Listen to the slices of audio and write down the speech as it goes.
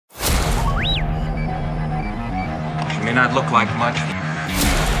May not look like much.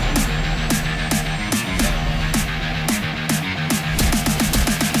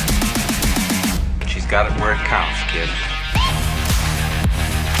 But she's got it where it counts, kid.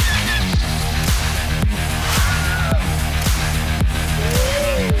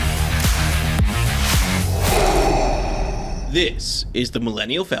 This is the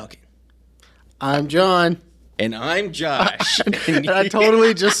Millennial Falcon. I'm John. And I'm Josh. And I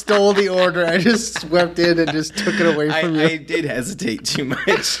totally just stole the order. I just swept in and just took it away from you. I did hesitate too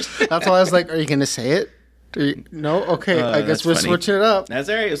much. That's why I was like, are you going to say it? No? Okay, I guess we're switching it up. That's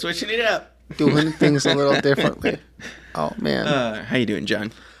all right. We're switching it up. Doing things a little differently. Oh, man. How you doing,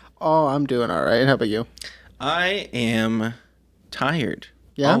 John? Oh, I'm doing all right. How about you? I am tired.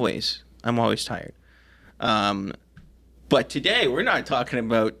 Yeah? Always. I'm always tired. But today we're not talking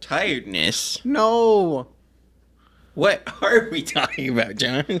about tiredness. No. What are we talking about,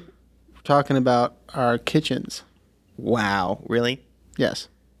 John? We're talking about our kitchens. Wow. Really? Yes.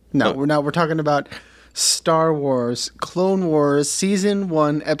 No, we're not. We're talking about Star Wars, Clone Wars, Season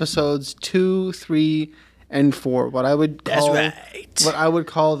 1, Episodes 2, 3, and 4. What I would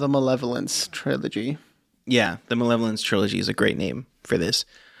call the Malevolence trilogy. Yeah, the Malevolence trilogy is a great name for this.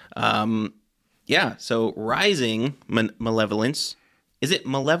 Yeah, so Rising Malevolence. Is it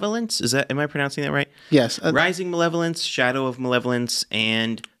Malevolence? Am I pronouncing that right? Yes. Rising Malevolence, Shadow of Malevolence,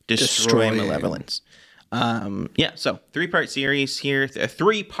 and Destroy Malevolence. Yeah, so 3-part series here. A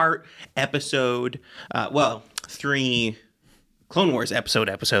 3-part episode. 3 Clone Wars episode.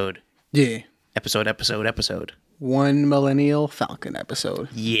 Yeah. Episode. 1 Millennial Falcon episode.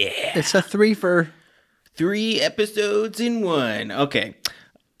 Yeah. It's a 3-for. 3 episodes in 1. Okay.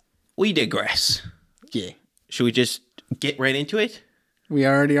 We digress. Yeah. Should we just get right into it? We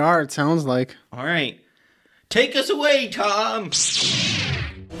already are, it sounds like. All right. Take us away, Tom.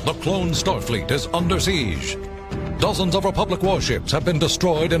 The clone Starfleet is under siege. Dozens of Republic warships have been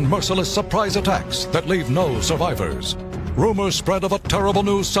destroyed in merciless surprise attacks that leave no survivors. Rumors spread of a terrible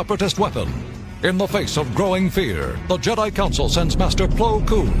new separatist weapon. In the face of growing fear, the Jedi Council sends Master Plo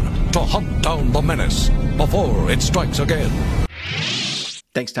Koon to hunt down the menace before it strikes again.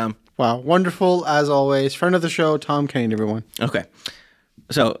 Thanks, Tom. Wow, wonderful as always. Friend of the show, Tom Kane, everyone. Okay.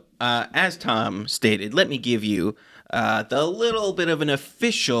 So, as Tom stated, let me give you the little bit of an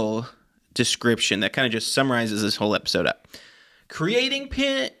official description that kind of just summarizes this whole episode up.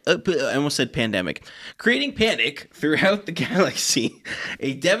 I almost said pandemic. Creating panic throughout the galaxy,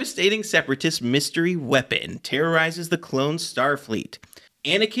 a devastating separatist mystery weapon terrorizes the clone Starfleet.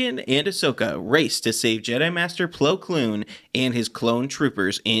 Anakin and Ahsoka race to save Jedi Master Plo Koon and his clone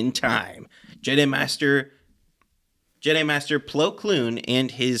troopers in time. Jedi Master Plo Koon and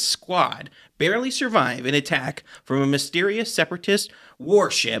his squad barely survive an attack from a mysterious separatist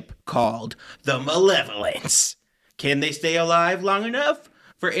warship called the Malevolence. Can they stay alive long enough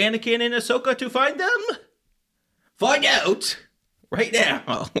for Anakin and Ahsoka to find them? Find out right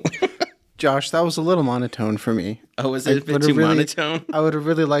now. Josh, that was a little monotone for me. Oh, was it a bit too monotone? I would have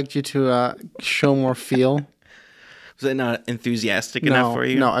really liked you to show more feel. Was that not enthusiastic enough for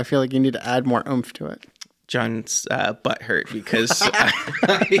you? No, I feel like you need to add more oomph to it. John's butt hurt because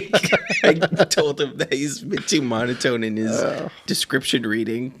I told him that he's a bit too monotone in his description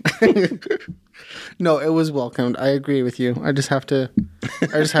reading. No, it was welcomed. I agree with you. I just have to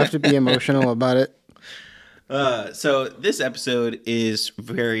be emotional about it. So this episode is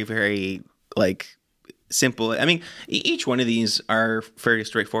very, very simple. I mean, each one of these are fairly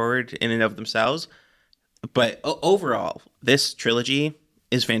straightforward in and of themselves, but overall, this trilogy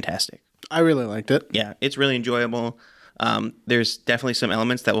is fantastic. I really liked it. Yeah, it's really enjoyable. There's definitely some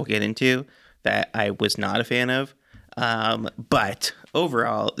elements that we'll get into that I was not a fan of, but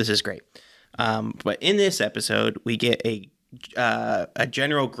overall, this is great. But in this episode, we get a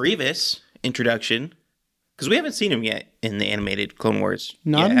General Grievous introduction. Because we haven't seen him yet in the animated Clone Wars.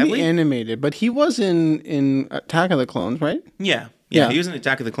 Not in the animated, but he was in Attack of the Clones, right? Yeah. He was in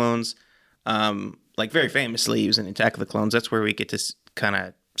Attack of the Clones. Very famously, he was in Attack of the Clones. That's where we get to kind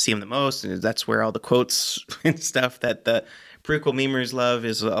of see him the most. And that's where all the quotes and stuff that the prequel memers love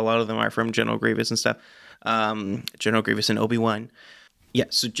is a lot of them are from General Grievous and stuff. General Grievous and Obi-Wan. Yeah,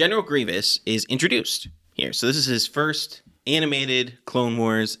 so General Grievous is introduced here. So this is his first animated Clone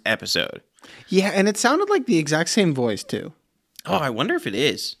Wars episode. Yeah, and it sounded like the exact same voice, too. Oh, I wonder if it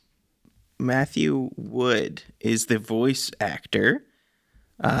is. Matthew Wood is the voice actor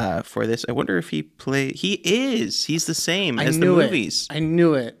for this. I wonder if he is. He's the same as the movies. I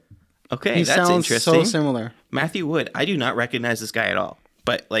knew it. Okay, that's interesting. So similar. Matthew Wood. I do not recognize this guy at all.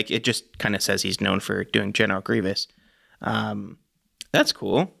 But it just kind of says he's known for doing General Grievous. That's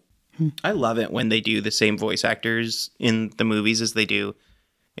cool. I love it when they do the same voice actors in the movies as they do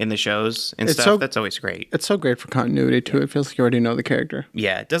in the shows and stuff. That's always great. It's so great for continuity, too. It feels like you already know the character.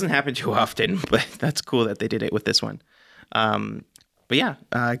 Yeah, it doesn't happen too often, but that's cool that they did it with this one. But yeah,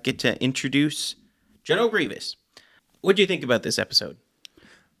 get to introduce General Grievous. What do you think about this episode?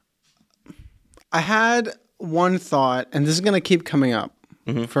 I had one thought, and this is going to keep coming up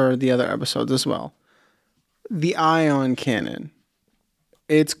for the other episodes as well. The ion cannon.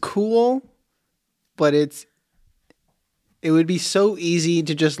 It's cool, but it would be so easy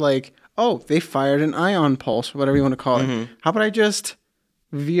to just like, oh, they fired an ion pulse, whatever you want to call it. How about I just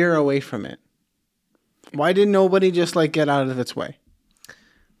veer away from it? Why did nobody just like get out of its way?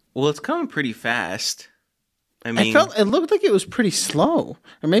 Well, it's coming pretty fast. I mean, it looked like it was pretty slow,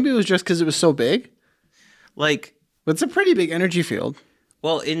 or maybe it was just because it was so big. Like, but it's a pretty big energy field.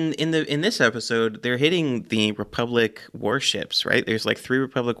 Well, in this episode, they're hitting the Republic warships, right? There's like 3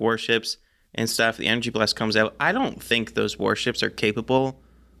 Republic warships and stuff. The energy blast comes out. I don't think those warships are capable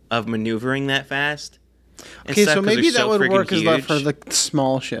of maneuvering that fast. Okay, so maybe that would work as for the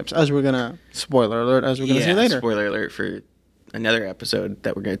small ships, as we're gonna spoiler alert, as we're gonna see later. Spoiler alert for another episode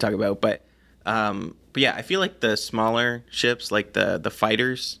that we're gonna talk about. But yeah, I feel like the smaller ships, like the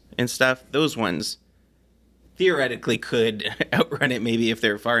fighters and stuff, those ones theoretically could outrun it maybe if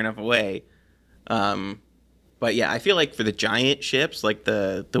they're far enough away. But yeah, I feel like for the giant ships, like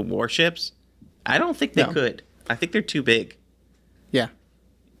the warships, I don't think they could. I think they're too big. Yeah.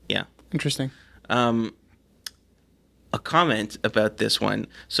 Yeah. Interesting. A comment about this one.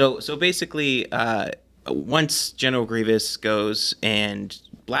 So basically, once General Grievous goes and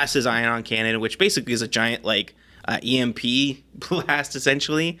blasts his ion cannon, which basically is a giant like EMP blast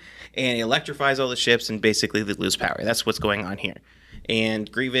essentially, and it electrifies all the ships and basically they lose power. That's what's going on here.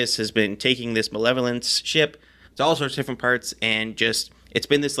 And Grievous has been taking this Malevolence ship to all sorts of different parts, and just it's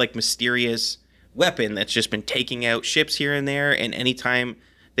been this like mysterious weapon that's just been taking out ships here and there. And anytime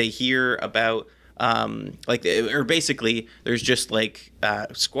they hear about basically there's just like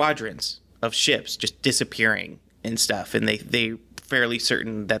squadrons of ships just disappearing and stuff, and they fairly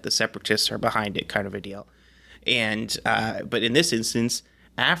certain that the Separatists are behind it, kind of a deal. And but in this instance,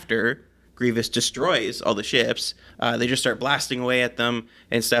 after Grievous destroys all the ships, they just start blasting away at them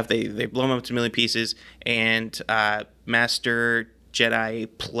and stuff. They blow them up to a million pieces, and Master Jedi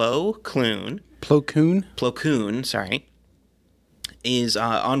Plo Koon, sorry, is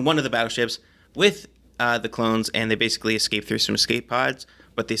on one of the battleships with the clones, and they basically escape through some escape pods,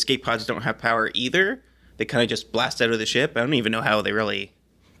 but the escape pods don't have power either. They kind of just blast out of the ship. I don't even know how they really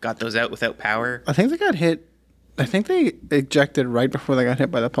got those out without power. I think they got hit. I think they ejected right before they got hit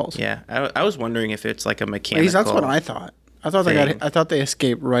by the pulse. Yeah, I was wondering if it's like a mechanical. At least that's what I thought. I thought they got hit. I thought they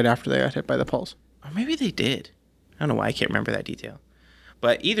escaped right after they got hit by the pulse. Or maybe they did. I don't know why I can't remember that detail.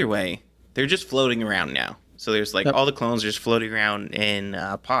 But either way, they're just floating around now. So there's like all the clones are just floating around in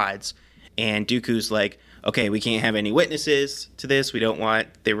pods, and Dooku's like, okay, we can't have any witnesses to this. We don't want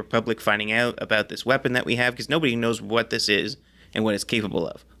the Republic finding out about this weapon that we have, because nobody knows what this is and what it's capable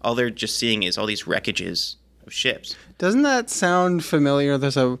of. All they're just seeing is all these wreckages of ships. Doesn't that sound familiar?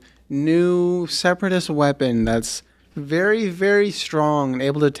 There's a new Separatist weapon that's very, very strong and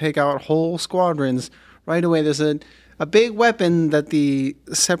able to take out whole squadrons right away. There's a big weapon that the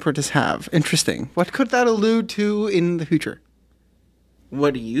Separatists have. Interesting. What could that allude to in the future?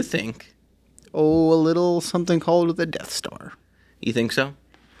 What do you think? Oh, a little something called the Death Star. You think so?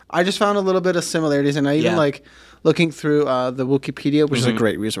 I just found a little bit of similarities, and I even like looking through the Wikipedia, which is a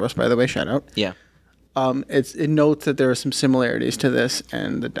great resource, by the way. Shout out. Yeah. It notes that there are some similarities to this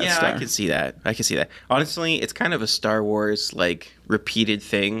and the Death Star. Yeah, I can see that. Honestly, it's kind of a Star Wars like repeated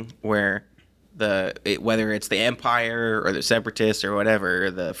thing where whether it's the Empire or the Separatists or whatever,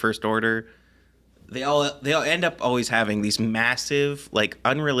 or the First Order, they all end up always having these massive, like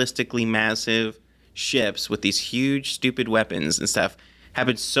unrealistically massive ships with these huge stupid weapons and stuff.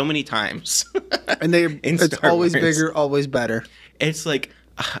 Happens so many times. And it's always bigger, always better. It's like,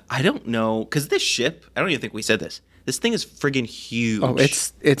 I don't know, because this ship, I don't even think we said this. This thing is friggin' huge. Oh,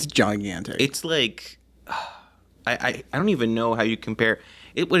 it's gigantic. It's like, I don't even know how you compare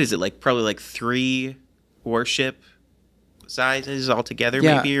it. What is it, like probably like 3 warship sizes altogether,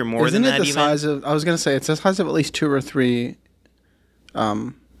 maybe, or more than that even? Size of, I was going to say, it's the size of at least 2 or 3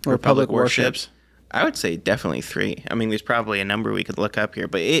 Republic warships. I would say definitely 3. I mean, there's probably a number we could look up here,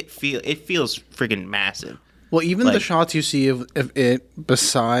 but it feels friggin' massive. Well, even the shots you see of it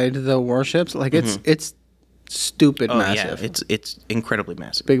beside the warships, like it's stupid massive. Yeah, it's incredibly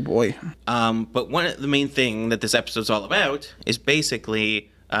massive. Big boy. But one of the main thing that this episode's all about is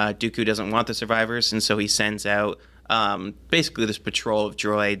basically Dooku doesn't want the survivors, and so he sends out basically this patrol of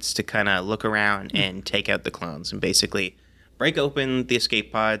droids to kind of look around and take out the clones and basically break open the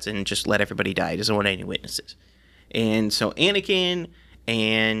escape pods and just let everybody die. He doesn't want any witnesses. And so Anakin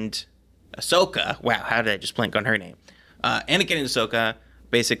and Ahsoka, wow, how did I just blank on her name? Anakin and Ahsoka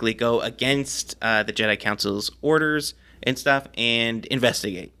basically go against the Jedi Council's orders and stuff and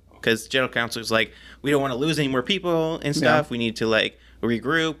investigate. Because Jedi Council is like, we don't want to lose any more people and stuff. Yeah. We need to, like,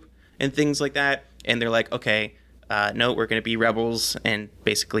 regroup and things like that. And they're like, okay, no, we're going to be rebels and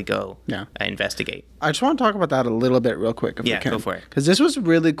basically go investigate. I just want to talk about that a little bit real quick if we can. Go for it. Because this was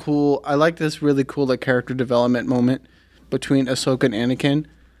really cool. I like this really cool like character development moment between Ahsoka and Anakin.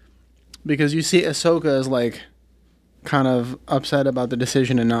 Because you see Ahsoka is like kind of upset about the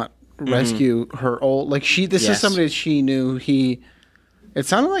decision to not rescue her old... Like this is somebody that she knew It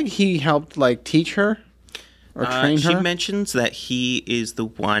sounded like he helped like teach her or train her. She mentions that he is the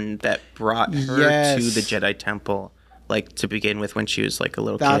one that brought her to the Jedi Temple, like to begin with when she was like a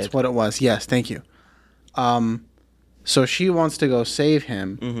little kid. That's what it was. Yes, thank you. So she wants to go save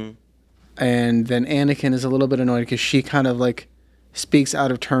him, and then Anakin is a little bit annoyed because she kind of like speaks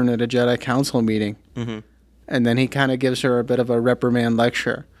out of turn at a Jedi Council meeting, and then he kind of gives her a bit of a reprimand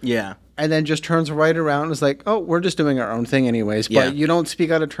lecture. Yeah. And then just turns right around and is like, oh, we're just doing our own thing anyways. But you don't speak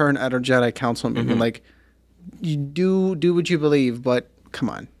out of turn at a Jedi Council meeting. Like, you do what you believe, but come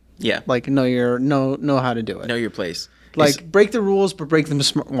on. Yeah. Like, know how to do it. Know your place. Like, break the rules, but break them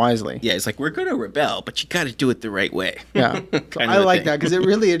wisely. Yeah, it's like, we're going to rebel, but you got to do it the right way. Yeah. I like that because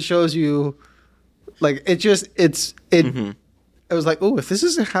it shows you, like, it was like, oh, if this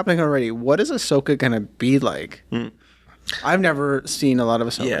isn't happening already, what is Ahsoka going to be like? I've never seen a lot of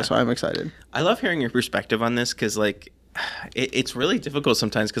Ahsoka, so I'm excited. I love hearing your perspective on this because, like, it's really difficult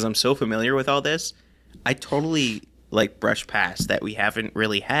sometimes because I'm so familiar with all this. I totally, like, brush past that we haven't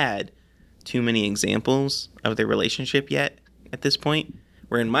really had too many examples of their relationship yet at this point.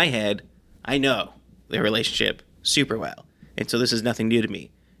 Where in my head, I know their relationship super well. And so this is nothing new to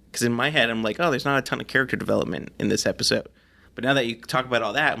me. Because in my head, I'm like, oh, there's not a ton of character development in this episode. But now that you talk about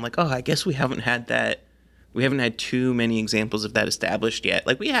all that, I'm like, oh, I guess we haven't had that. We haven't had too many examples of that established yet.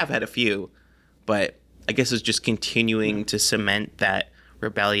 Like, we have had a few, but I guess it's just continuing to cement that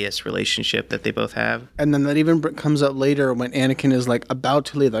rebellious relationship that they both have. And then that even comes up later when Anakin is, like, about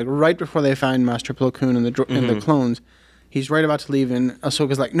to leave. Like, right before they find Master Plo Koon and the clones, he's right about to leave, and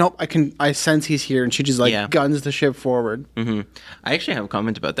Ahsoka's like, nope, I sense he's here, and she just, like, guns the ship forward. I actually have a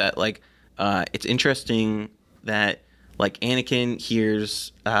comment about that. Like, it's interesting that... Like, Anakin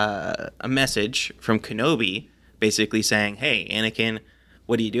hears a message from Kenobi basically saying, hey, Anakin,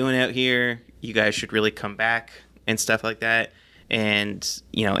 what are you doing out here? You guys should really come back and stuff like that. And,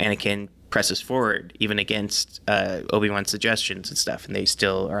 you know, Anakin presses forward even against Obi-Wan's suggestions and stuff. And they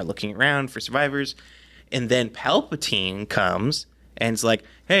still are looking around for survivors. And then Palpatine comes and is like,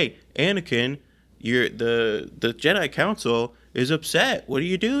 hey, Anakin, the Jedi Council is upset. What are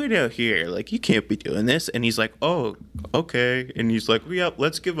you doing out here? Like, you can't be doing this. And he's like, oh, okay. And he's like, yep,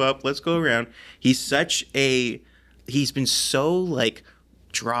 let's give up. Let's go around. He's been so, like,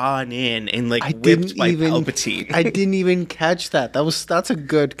 drawn in and, like, whipped by Palpatine. I didn't even catch that. That's a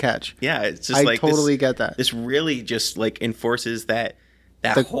good catch. Yeah, it's just like totally get that. This really just, like, enforces that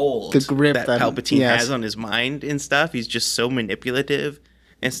hold, the grip that Palpatine has on his mind and stuff. He's just so manipulative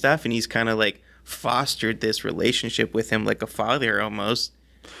and stuff. And he's kind of, like, fostered this relationship with him like a father almost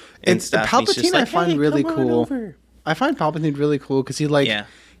and stuff. Palpatine like, I find really cool. I find Palpatine really cool because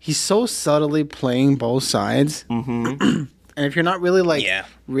he's so subtly playing both sides. And if you're not really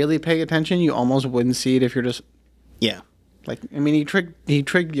really paying attention, you almost wouldn't see it if you're just like, I mean, he tricked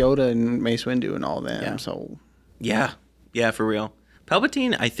Yoda and Mace Windu and all that. So for real.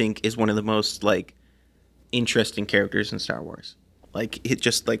 Palpatine, I think, is one of the most like interesting characters in Star Wars. Like, it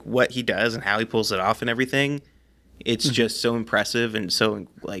just, like, what he does and how he pulls it off and everything, it's just so impressive and so,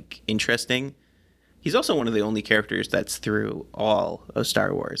 like, interesting. He's also one of the only characters that's through all of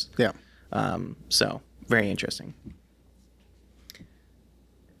Star Wars. Yeah. So, very interesting.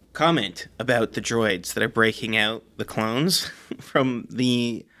 Comment about the droids that are breaking out the clones from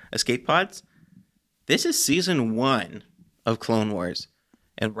the escape pods. This is season 1 of Clone Wars.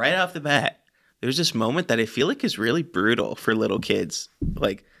 And right off the bat, there's this moment that I feel like is really brutal for little kids.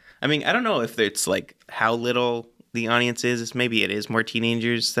 Like, I mean, I don't know if it's like how little the audience is. Maybe it is more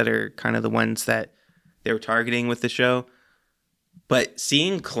teenagers that are kind of the ones that they were targeting with the show. But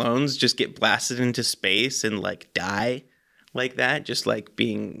seeing clones just get blasted into space and like die like that, just like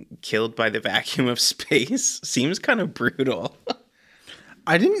being killed by the vacuum of space, seems kind of brutal.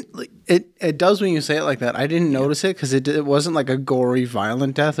 I didn't like it. It does when you say it like that. I didn't notice it because it wasn't like a gory,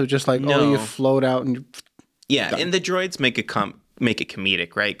 violent death. It was just like, oh, you float out and Yeah, and the droids make it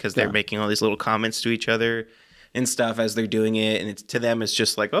comedic, right? Because they're making all these little comments to each other and stuff as they're doing it, and it's to them it's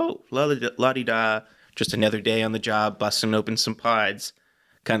just like, oh, la-di-da, just another day on the job, busting open some pods,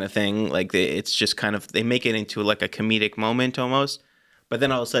 kind of thing. Like it's just kind of they make it into like a comedic moment almost, but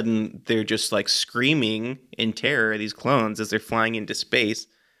then all of a sudden they're just like screaming in terror, these clones, as they're flying into space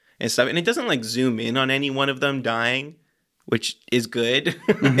and stuff, and it doesn't like zoom in on any one of them dying, which is good.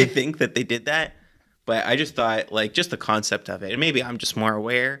 I think that they did that. But I just thought, like, just the concept of it, and maybe I'm just more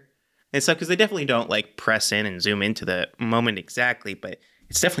aware and stuff, because they definitely don't, like, press in and zoom into the moment exactly, but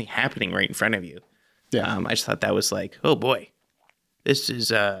it's definitely happening right in front of you. Yeah. I just thought that was like, oh, boy, this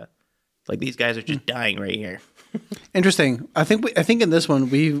is, like, these guys are just dying right here. Interesting. I think in this one,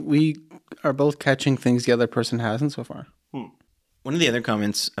 we are both catching things the other person hasn't so far. One of the other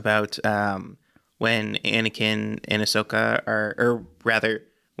comments about when Anakin and Ahsoka or rather,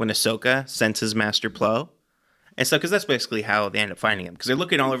 when Ahsoka senses Master Plo. And so, because that's basically how they end up finding him. Because they're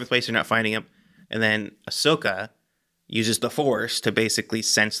looking all over the place, they're not finding him. And then Ahsoka uses the Force to basically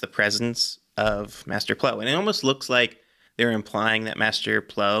sense the presence of Master Plo. And it almost looks like they're implying that Master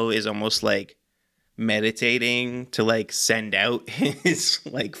Plo is almost like meditating to like send out his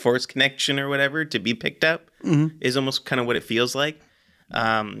like Force connection or whatever to be picked up, is almost kind of what it feels like.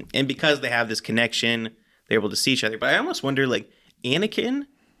 And because they have this connection, they're able to see each other. But I almost wonder, like, Anakin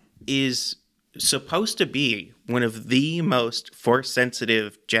is supposed to be one of the most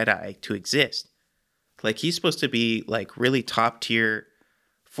Force-sensitive Jedi to exist. Like, he's supposed to be, like, really top-tier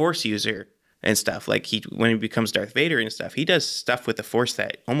Force user and stuff. Like, when he becomes Darth Vader and stuff, he does stuff with the Force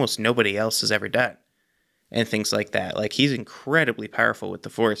that almost nobody else has ever done. And things like that. Like, he's incredibly powerful with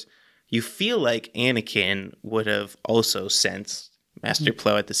the Force. You feel like Anakin would have also sensed Master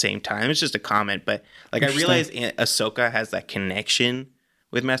Plo at the same time. It's just a comment, but, like, I realize Ahsoka has that connection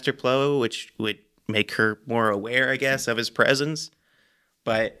with Master Plo, which would make her more aware, I guess, of his presence.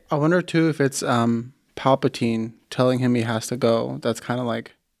 But I wonder too if it's Palpatine telling him he has to go. That's kind of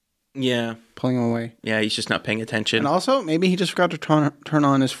like pulling him away. Yeah, he's just not paying attention. And also, maybe he just forgot to turn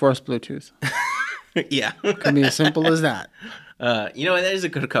on his Force Bluetooth. Yeah, could be as simple as that. You know, that is a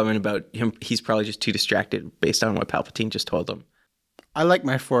good comment about him. He's probably just too distracted based on what Palpatine just told him. I like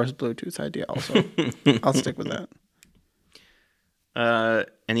my Force Bluetooth idea also. I'll stick with that.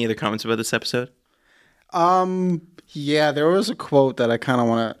 Any other comments about this episode? Yeah, there was a quote that I kind of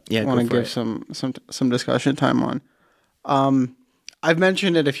want to give some discussion time on. I've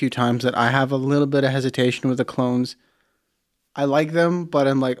mentioned it a few times that I have a little bit of hesitation with the clones. I like them, but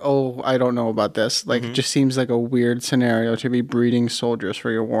I'm like, oh, I don't know about this. Like, it just seems like a weird scenario to be breeding soldiers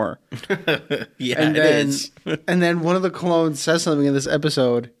for your war. It is. And then one of the clones says something in this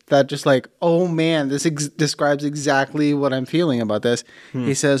episode that just like, oh man, this describes exactly what I'm feeling about this.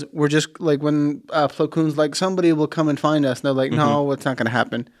 He says, we're just like when Plo Koon's like, somebody will come and find us. And they're like, no, it's not going to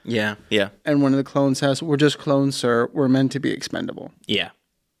happen. Yeah. And one of the clones says, we're just clones, sir. We're meant to be expendable. Yeah.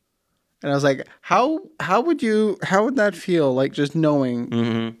 And I was like, how would that feel? Like just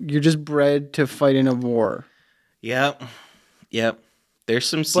knowing you're just bred to fight in a war. Yep. There's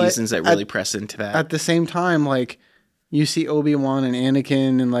some seasons that really press into that. At the same time, like you see Obi-Wan and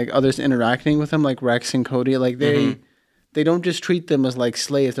Anakin and like others interacting with them, like Rex and Cody, like they don't just treat them as like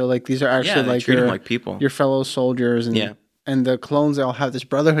slaves. They're like, these are actually like treat them like people, your fellow soldiers, and the clones, they all have this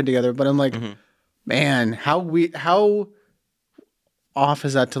brotherhood together. But I'm like, man, how off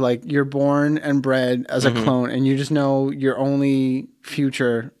is that to like you're born and bred as a clone and you just know your only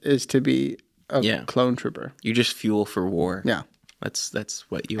future is to be a clone trooper. You just fuel for war. Yeah. That's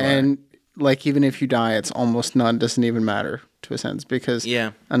what you are. And like even if you die, it's almost doesn't even matter to a sense because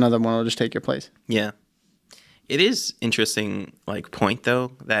another one will just take your place. Yeah. It is interesting like point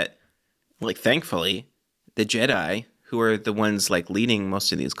though that like thankfully the Jedi who are the ones like leading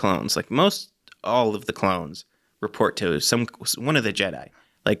most of these clones, like all of the clones report to one of the Jedi.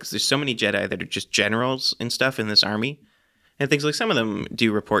 Like, there's so many Jedi that are just generals and stuff in this army. And things like some of them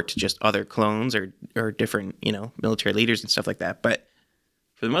do report to just other clones or different, military leaders and stuff like that. But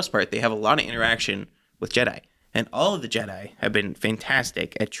for the most part, they have a lot of interaction with Jedi. And all of the Jedi have been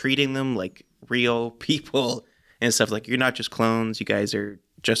fantastic at treating them like real people and stuff. Like, you're not just clones. You guys are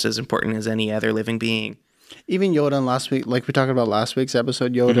just as important as any other living being. Even Yoda in last week, like we talked about last week's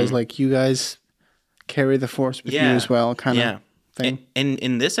episode, Yoda's like, you guys carry the Force with you as well, kind of thing. And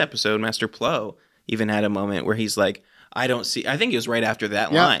in this episode, Master Plo even had a moment where he's like, I think it was right after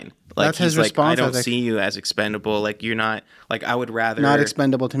that line. Like, that's his response. I don't see you as expendable. Like, you're not, like, I would rather. Not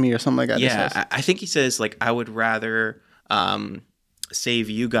expendable to me or something like that. Yeah, I think he says, like, I would rather save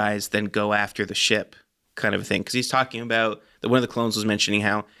you guys than go after the ship kind of a thing. Because he's talking about, one of the clones was mentioning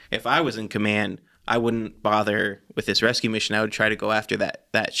how if I was in command, I wouldn't bother with this rescue mission. I would try to go after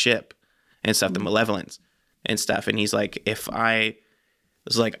that ship and stuff, the Malevolence and stuff. And he's like, I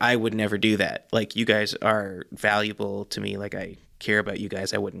would never do that. Like, you guys are valuable to me. Like, I care about you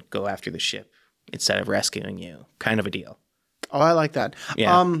guys. I wouldn't go after the ship instead of rescuing you. Kind of a deal. Oh, I like that.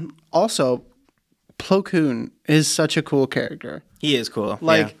 Yeah. Also, Plo Koon is such a cool character. He is cool.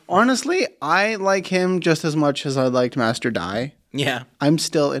 Like, honestly, I like him just as much as I liked Master Dai. Yeah. I'm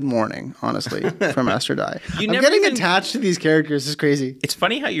still in mourning, honestly, for Master Dai. I'm never getting even attached to these characters. It's crazy. It's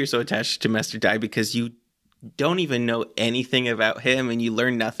funny how you're so attached to Master Dai because you don't even know anything about him and you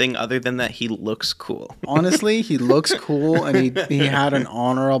learn nothing other than that he looks cool. Honestly, he looks cool and he had an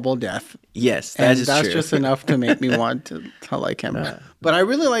honorable death. Yes, that's true. just enough to make me want to like him. But I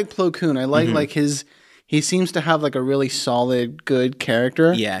really like Plo Koon. I like he seems to have like a really solid, good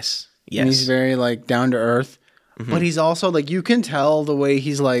character. Yes. And he's very like down to earth. But he's also like, you can tell the way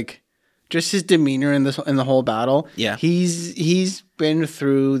he's like, just his demeanor in the whole battle. Yeah. He's been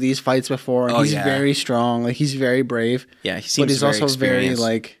through these fights before and he's very strong. Like, he's very brave. Yeah, he seems But he's very also very experienced.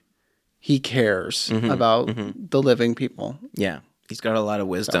 like, he cares about the living people. Yeah. He's got a lot of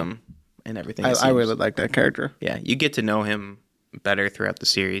wisdom and everything. I really like that character. Yeah, you get to know him better throughout the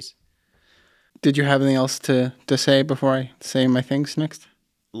series. Did you have anything else to say before I say my things next?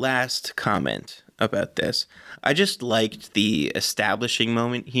 Last comment about this. I just liked the establishing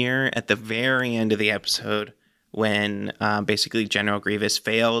moment here at the very end of the episode when basically General Grievous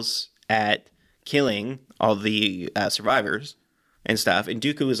fails at killing all the survivors and stuff. And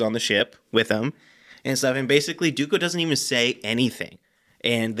Dooku is on the ship with him and stuff. And basically Dooku doesn't even say anything.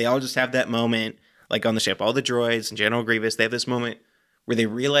 And they all just have that moment, like on the ship. All the droids and General Grievous, they have this moment where they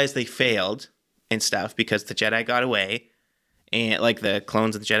realize they failed and stuff because the Jedi got away. And like the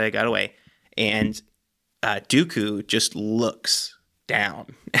clones of the Jedi got away. And Dooku just looks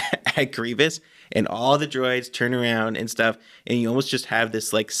down at Grievous, and all the droids turn around and stuff, and you almost just have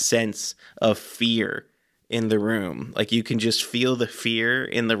this like sense of fear in the room. Like, you can just feel the fear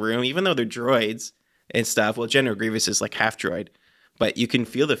in the room, even though they're droids and stuff. Well, General Grievous is like half droid, but you can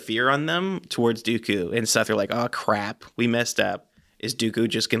feel the fear on them towards Dooku and stuff. They're like, oh crap, we messed up. Is Dooku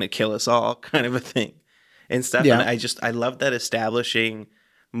just gonna kill us all? Kind of a thing and stuff. Yeah. And I love that establishing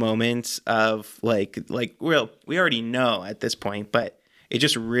moments of like well, we already know at this point, but it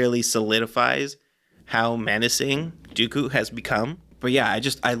just really solidifies how menacing Dooku has become. But yeah,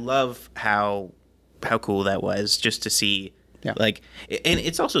 I love how cool that was just to see. Yeah. Like, and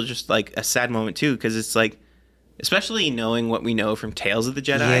it's also just like a sad moment too, because it's like, especially knowing what we know from Tales of the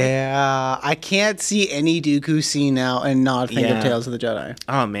Jedi. Yeah, I can't see any Dooku scene now and not think of Tales of the Jedi.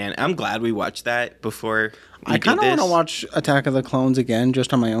 Oh man, I'm glad we watched that before. I kind of want to watch Attack of the Clones again,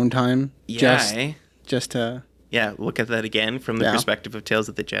 just on my own time. Yeah, just to look at that again from the perspective of Tales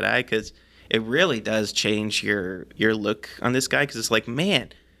of the Jedi, because it really does change your look on this guy. Because it's like, man,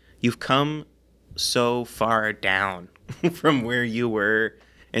 you've come so far down from where you were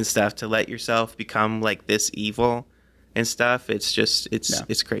and stuff to let yourself become like this evil and stuff. It's just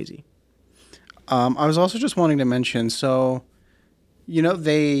it's crazy. I was also just wanting to mention, so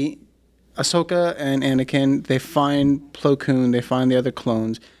Ahsoka and Anakin, they find Plo Koon, they find the other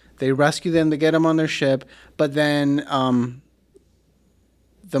clones, they rescue them, they get them on their ship, but then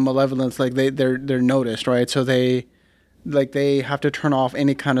the Malevolence, like they're noticed, right? So they have to turn off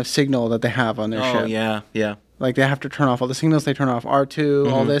any kind of signal that they have on their ship. Oh yeah. Like, they have to turn off all the signals. They turn off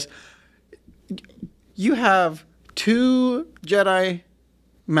R2, all this. You have 2 Jedi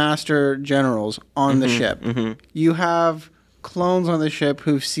Master Generals on the ship. You have clones on the ship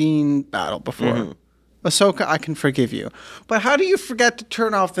who've seen battle before. Ahsoka, I can forgive you. But how do you forget to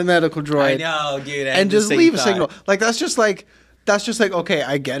turn off the medical droid? I know, dude. And just leave a signal? Like, that's just like, okay,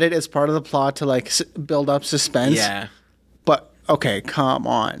 I get it. It's part of the plot to, like, build up suspense. Yeah. But, okay, come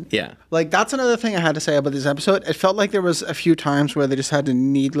on. Yeah. Like, that's another thing I had to say about this episode. It felt like there was a few times where they just had to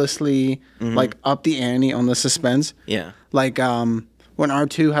needlessly, like, up the ante on the suspense. Yeah. Like, when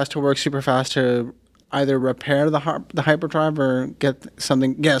R2 has to work super fast to either repair the hyperdrive or get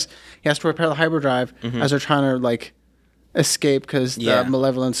something. Yes, he has to repair the hyperdrive as they're trying to, like, escape because the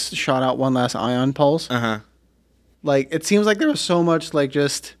Malevolence shot out one last ion pulse. Like, it seems like there was so much, like,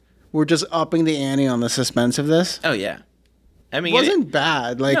 we're just upping the ante on the suspense of this. Oh, yeah. I mean, it wasn't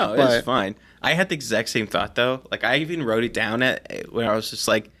bad. Like, no, it was fine. I had the exact same thought, though. Like, I even wrote it down when I was just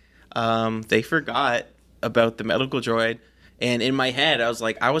like, they forgot about the medical droid. And in my head, I was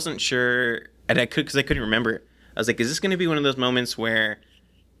like, I wasn't sure, and because I couldn't remember. I was like, is this going to be one of those moments where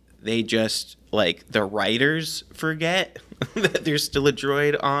they just, like, the writers forget that there's still a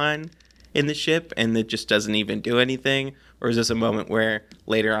droid on in the ship and it just doesn't even do anything? Or is this a moment where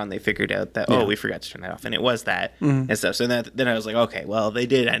later on they figured out that, we forgot to turn that off, and it was that and stuff. So then I was like, okay, well, they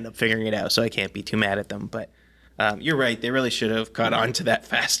did end up figuring it out, so I can't be too mad at them. But you're right. They really should have caught on to that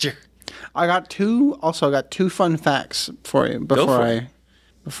faster. I got two fun facts for you before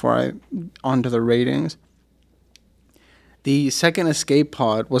I onto the ratings. The second escape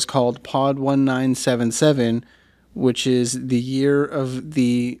pod was called Pod 1977, which is the year of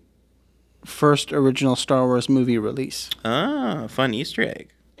the first original Star Wars movie release. Ah, fun Easter egg.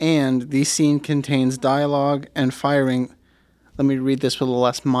 And the scene contains dialogue and firing. Let me read this with a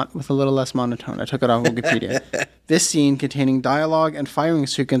little less monotone. I took it off Wikipedia. This scene containing dialogue and firing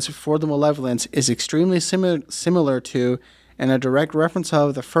sequence for the Malevolence is extremely similar to and a direct reference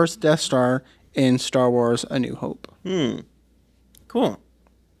of the first Death Star in Star Wars A New Hope. Cool.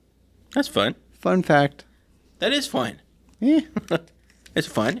 That's fun. Fun fact. That is fun. Yeah. It's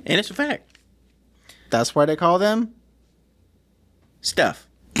fun, and it's a fact. That's why they call them stuff.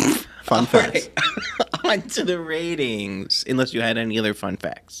 Fun facts. Right. On to the ratings. Unless you had any other fun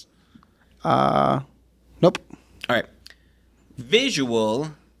facts. Nope. All right.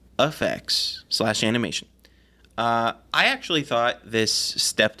 Visual effects / animation. I actually thought this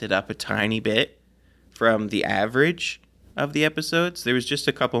stepped it up a tiny bit from the average of the episodes. There was just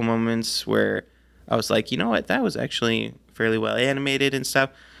a couple moments where I was like, you know what, that was actually fairly well animated and stuff.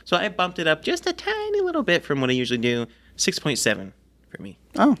 So I bumped it up just a tiny little bit from what I usually do. 6.7 for me.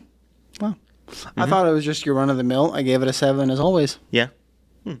 Oh, wow. I thought it was just your run of the mill. I gave it a 7 as always. Yeah.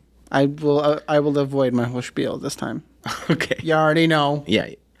 I will avoid my whole spiel this time. Okay. You already know.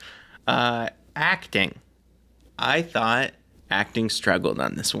 Yeah. Acting. I thought acting struggled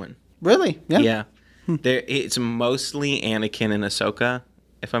on this one. Really? Yeah. Yeah. It's mostly Anakin and Ahsoka,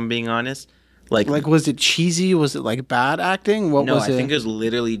 if I'm being honest. Like was it cheesy? Was it like bad acting? What was it? I think it was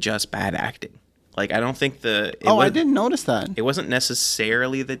literally just bad acting. Like, I don't think I didn't notice that. It wasn't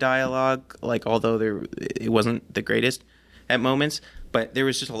necessarily the dialogue, like, although it wasn't the greatest at moments, but there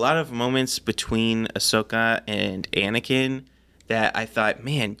was just a lot of moments between Ahsoka and Anakin that I thought,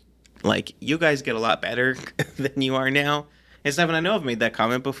 man, like, you guys get a lot better than you are now. And stuff, and I know I've made that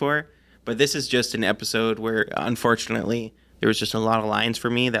comment before, but this is just an episode where, unfortunately, there was just a lot of lines for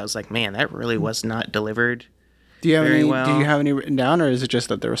me that was like, man, that really was not delivered very well. Do you have any written down, or is it just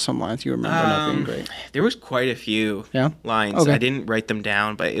that there were some lines you remember not being great? There was quite a few lines. Okay. I didn't write them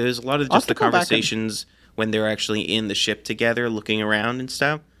down, but it was a lot of just the conversations when they were actually in the ship together looking around and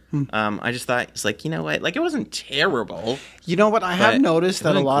stuff. I just thought, it's like, you know what? Like, it wasn't terrible. You know what? I have noticed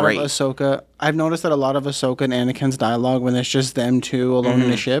that a lot of Ahsoka... I've noticed that a lot of Ahsoka and Anakin's dialogue, when it's just them two alone in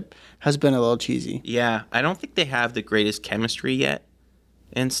a ship, has been a little cheesy. Yeah. I don't think they have the greatest chemistry yet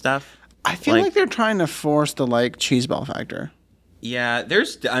and stuff. I feel like they're trying to force the, like, cheeseball factor. Yeah.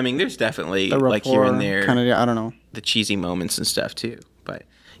 There's definitely, the rapport, like, here and there... kind of, I don't know. The cheesy moments and stuff, too. But...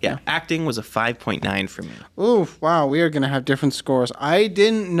 yeah, acting was a 5.9 for me. Ooh, wow, we are going to have different scores. I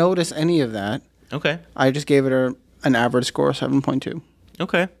didn't notice any of that. Okay. I just gave it an average score of 7.2.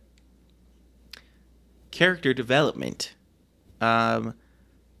 Okay. Character development.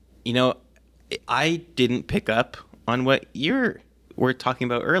 You know, I didn't pick up on what you were talking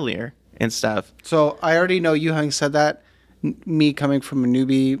about earlier and stuff. So I already know you having said that, me coming from a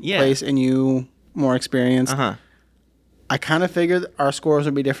newbie place and you more experienced. Uh-huh. I kind of figured our scores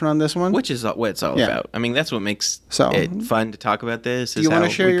would be different on this one. Which is what it's all about. I mean, that's what makes it fun to talk about this. Do you want to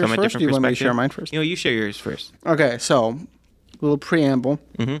share yours first, or do you want me to share mine first? You know, you share yours first. Okay, so, a little preamble.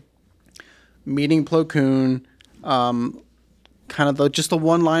 Meeting Plo Koon, kind of just the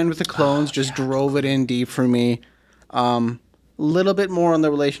one line with the clones just drove it in deep for me. A little bit more on the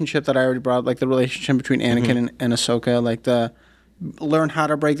relationship that I already brought, like the relationship between Anakin and Ahsoka, like the learn how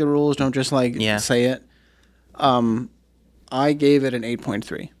to break the rules, don't just say it. I gave it an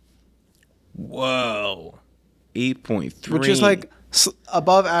 8.3. Whoa. 8.3. Which is like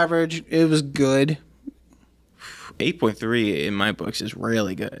above average. It was good. 8.3 in my books is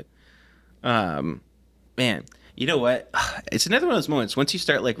really good. Man, you know what? It's another one of those moments. Once you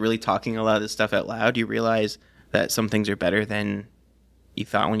start like really talking a lot of this stuff out loud, you realize that some things are better than you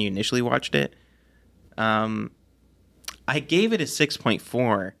thought when you initially watched it. I gave it a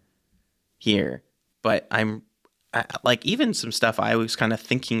 6.4 here, but like even some stuff I was kind of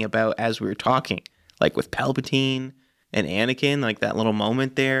thinking about as we were talking, like with Palpatine and Anakin, like that little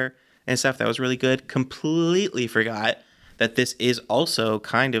moment there and stuff that was really good. Completely forgot that this is also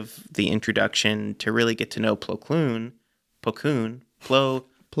kind of the introduction to really get to know Plo Koon,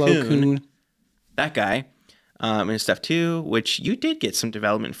 that guy, and stuff too, which you did get some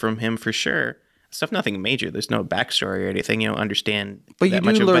development from him for sure. stuff, nothing major. There's no backstory or anything. You don't understand. But you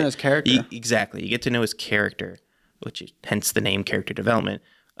do learn his character. Exactly. You get to know his character, which is hence the name character development.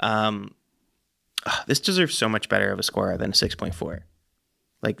 This deserves so much better of a score than a 6.4.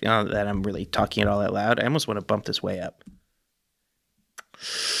 Like, now that I'm really talking it all out loud, I almost want to bump this way up.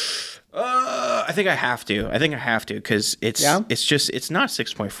 I think I have to. Because it's not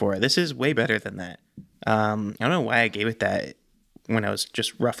 6.4. This is way better than that. I don't know why I gave it that when I was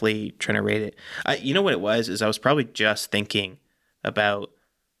just roughly trying to rate it. You know what it was? Is I was probably just thinking about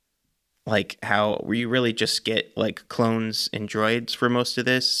like how you really just get like clones and droids for most of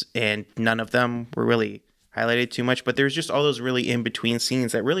this, and none of them were really highlighted too much, but there's just all those really in-between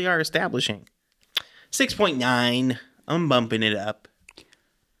scenes that really are establishing. 6.9. I'm bumping it up.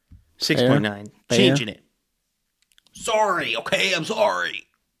 6.9. Changing it. Sorry, okay? I'm sorry.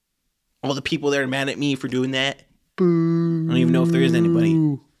 All the people that are mad at me for doing that. Boo. I don't even know if there is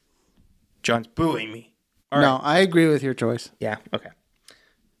anybody. John's booing me. All right. I agree with your choice. Yeah, okay.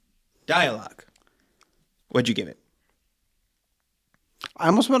 Dialogue. What'd you give it? I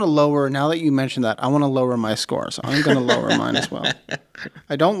almost want to lower, now that you mentioned that, I want to lower my score, so I'm going to lower mine as well.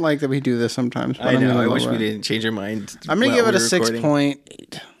 I don't like that we do this sometimes, but I know, I wish we didn't change our mind. I'm going to give it a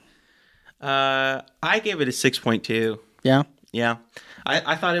 6.8. I gave it a 6.2. Yeah? Yeah.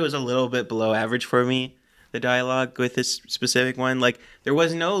 I thought it was a little bit below average for me, the dialogue with this specific one. Like, there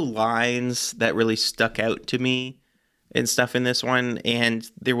was no lines that really stuck out to me and stuff in this one,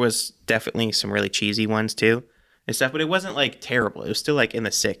 and there was definitely some really cheesy ones too and stuff, but it wasn't like terrible. It was still like in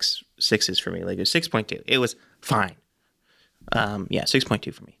the sixes for me. Like, it was 6.2. It was fine.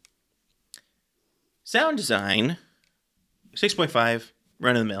 6.2 for me. Sound design, 6.5,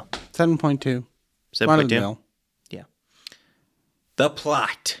 run of the mill. 7.2. 7.2. Yeah. The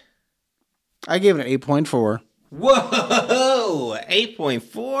plot. I gave it an 8.4. Whoa!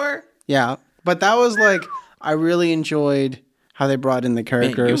 8.4? Yeah, but that was like, I really enjoyed how they brought in the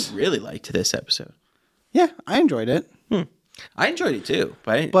characters. Man, you really liked this episode. Yeah, I enjoyed it. I enjoyed it too,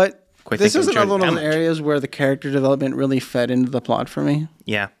 but this is another one of the areas where the character development really fed into the plot for me.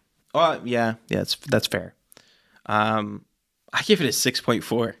 Yeah. Oh, yeah, that's fair. I give it a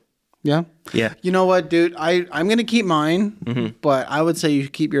 6.4. Yeah? Yeah. You know what, dude? I'm going to keep mine, but I would say you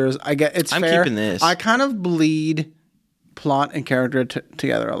keep yours. It's I'm fair. Keeping this. I kind of bleed plot and character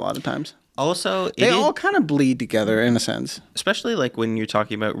together a lot of times. Also, they all kind of bleed together in a sense. Especially like when you're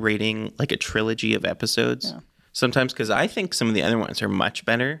talking about rating like a trilogy of episodes. Yeah. Sometimes, because I think some of the other ones are much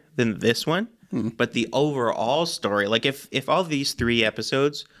better than this one. But the overall story, like if all these 3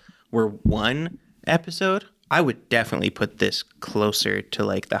 episodes were one episode, I would definitely put this closer to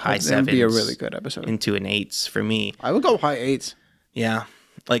like the high 7s. It would be a really good episode. Into an 8s for me. I would go high 8s. Yeah.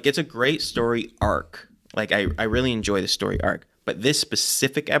 Like, it's a great story arc. Like, I really enjoy the story arc. But this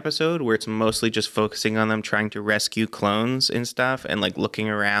specific episode, where it's mostly just focusing on them trying to rescue clones and stuff and like looking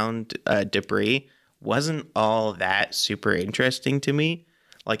around debris, wasn't all that super interesting to me.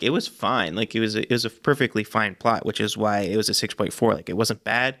 Like, it was fine. Like, it was a perfectly fine plot, which is why it was a 6.4. Like, it wasn't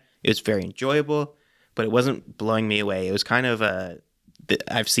bad. It was very enjoyable, but it wasn't blowing me away. It was kind of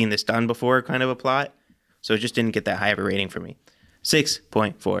I've seen this done before kind of a plot, so it just didn't get that high of a rating for me.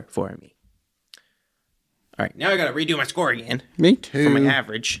 6.4 for me. All right, now I got to redo my score again. Me too. For my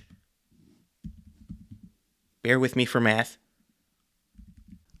average. Bear with me for math.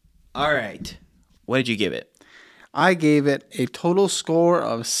 All right. What did you give it? I gave it a total score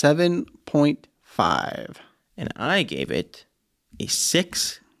of 7.5. And I gave it a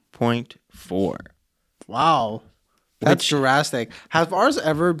 6.4. Wow. That's drastic. Have our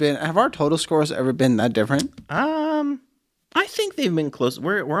total scores ever been that different? I think they've been close.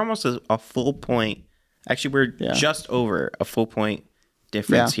 We're almost a full point. Actually, we're just over a full point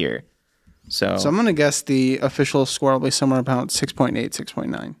difference here. So I'm going to guess the official score will be somewhere about 6.8,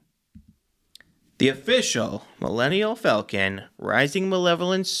 6.9. The official Millennial Falcon Rising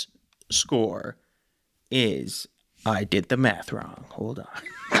Malevolence score is, I did the math wrong. Hold on.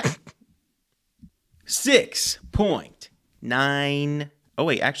 6.9. Oh,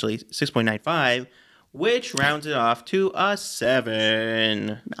 wait, actually, 6.95, which rounds it off to a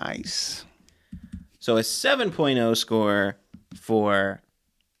 7. Nice. So a 7.0 score for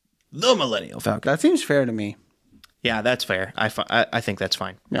the Millennial Falcon. That seems fair to me. Yeah, that's fair. I think that's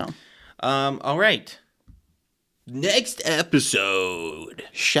fine. Yeah. All right. Next episode.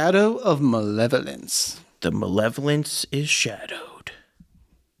 Shadow of Malevolence. The Malevolence is shadowed.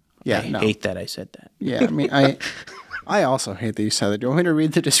 Yeah, I hate that I said that. Yeah, I mean, I also hate that you said that. Do you want me to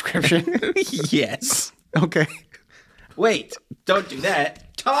read the description? Yes. Okay. Wait, don't do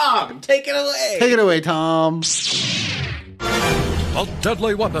that. Tom, take it away. Take it away, Tom. A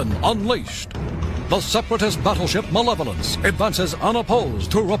deadly weapon unleashed. the separatist battleship Malevolence advances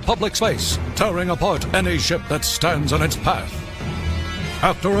unopposed through Republic space, tearing apart any ship that stands in its path.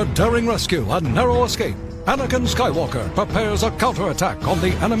 After a daring rescue and narrow escape, Anakin Skywalker prepares a counterattack on the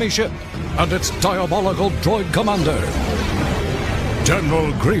enemy ship and its diabolical droid commander,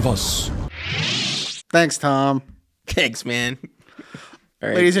 General Grievous. Thanks, Tom. Thanks, man. All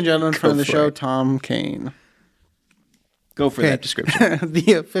right, ladies and gentlemen, from the show, Tom Kane. Go for that description.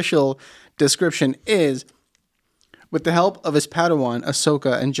 The official description is, with the help of his Padawan,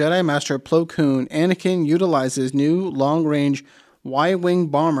 Ahsoka, and Jedi Master Plo Koon, Anakin utilizes new long-range Y-wing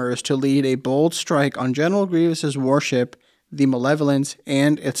bombers to lead a bold strike on General Grievous's warship, the Malevolence,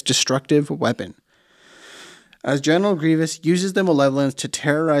 and its destructive weapon. As General Grievous uses the Malevolence to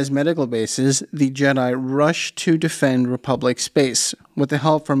terrorize medical bases, the Jedi rush to defend Republic space. With the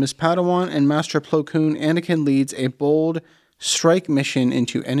help from his Padawan and Master Plo Koon, Anakin leads a bold strike mission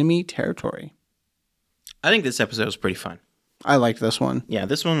into enemy territory. I think this episode was pretty fun. I liked this one. Yeah,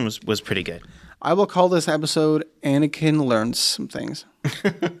 this one was pretty good. I will call this episode Anakin Learns Some Things.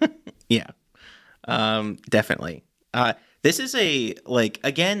 Yeah, definitely. This is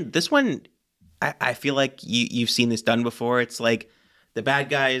this one, I feel like you've seen this done before. It's like the bad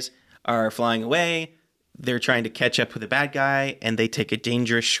guys are flying away. They're trying to catch up with the bad guy, and they take a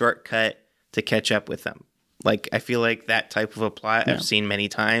dangerous shortcut to catch up with them. Like, I feel like that type of a plot I've seen many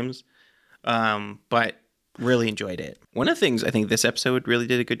times, but really enjoyed it. One of the things I think this episode really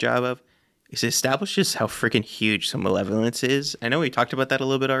did a good job of is it establishes how freaking huge some Malevolence is. I know we talked about that a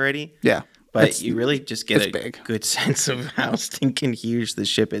little bit already. Yeah. But you really just get a big. good sense of how stinking huge the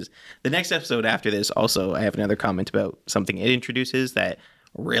ship is. The next episode after this, also, I have another comment about something it introduces that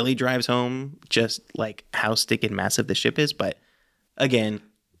really drives home just like how stinking massive the ship is. But again,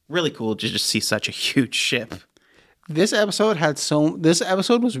 really cool to just see such a huge ship. This episode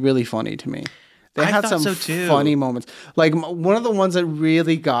was really funny to me. They had some funny moments. Like one of the ones that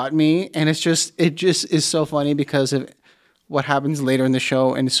really got me, and it just is so funny because of what happens later in the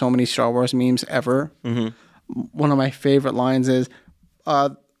show and so many Star Wars memes ever. Mm-hmm. One of my favorite lines is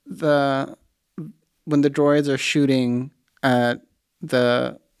when the droids are shooting at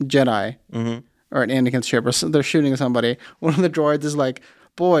the Jedi or at Anakin's ship, or they're shooting at somebody. One of the droids is like,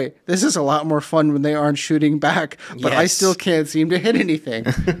 "Boy, this is a lot more fun when they aren't shooting back, but I still can't seem to hit anything."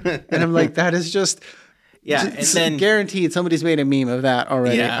 And I'm like, that is just... Yeah, and then guaranteed somebody's made a meme of that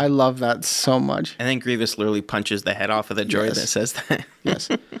already. Yeah. I love that so much. And then Grievous literally punches the head off of the droid that says that. Yes.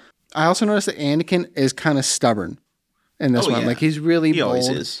 I also noticed that Anakin is kind of stubborn in this one. Yeah. Like he's really bold. Always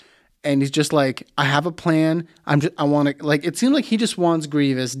is. And he's just like, I have a plan. I want to, like, it seems like he just wants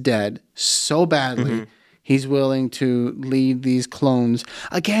Grievous dead so badly. Mm-hmm. He's willing to lead these clones.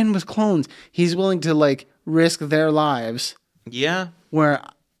 Again, with clones, he's willing to like risk their lives. Yeah. Where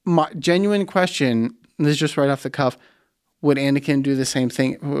my genuine question, this is just right off the cuff, would Anakin do the same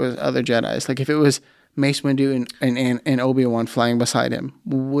thing with other Jedis? Like if it was Mace Windu and Obi-Wan flying beside him,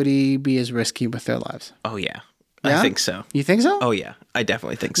 would he be as risky with their lives? Oh, yeah. I think so. You think so? Oh, yeah. I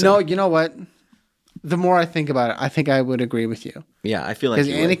definitely think so. No, you know what? The more I think about it, I think I would agree with you. Yeah, I feel like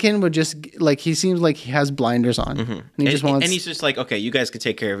because Anakin would just, like, he seems like he has blinders on. Mm-hmm. And he's just like, okay, you guys can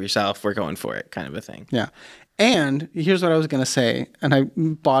take care of yourself. We're going for it, kind of a thing. Yeah. And here's what I was going to say, and I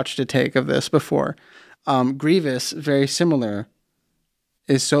botched a take of this before. Grievous, very similar,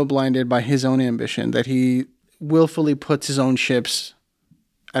 is so blinded by his own ambition that he willfully puts his own ships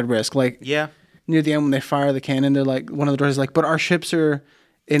at risk. Like, near the end when they fire the cannon, they're like, one of the droids is like, but our ships are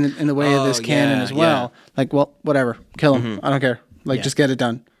in the way of this cannon as well. Yeah. Like, well, whatever, kill him. I don't care. Like, just get it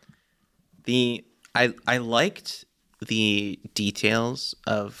done. I liked the details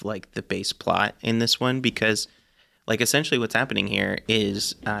of like the base plot in this one because, like, essentially what's happening here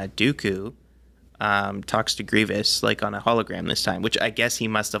is Dooku talks to Grievous like on a hologram this time, which I guess he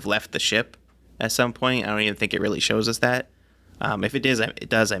must have left the ship at some point. I don't even think it really shows us that. If it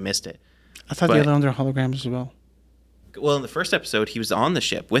does, I missed it. I thought the other ones are holograms as well. Well, in the first episode, he was on the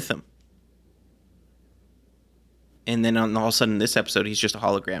ship with them. And then all of a sudden, this episode, he's just a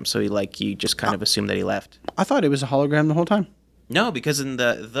hologram. So you just kind of assume that he left. I thought it was a hologram the whole time. No, because in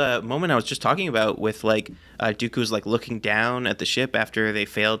the moment I was just talking about with like Dooku's like looking down at the ship after they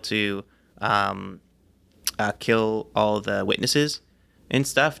failed to kill all the witnesses and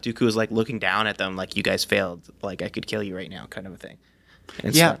stuff. Dooku was like looking down at them like, you guys failed. Like I could kill you right now, kind of a thing.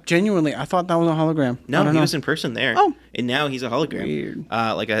 And genuinely, I thought that was a hologram. No, he was in person there. Oh. And now he's a hologram. Weird.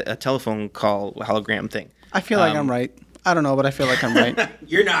 Like a telephone call hologram thing. I feel like I'm right. I don't know, but I feel like I'm right.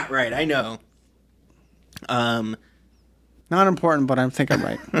 You're not right. I know. Not important, but I think I'm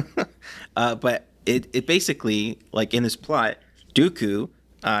right. But it basically, like in this plot, Dooku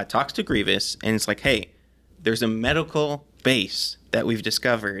talks to Grievous, and it's like, hey, there's a medical base that we've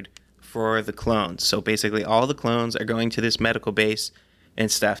discovered for the clones. So basically all the clones are going to this medical base and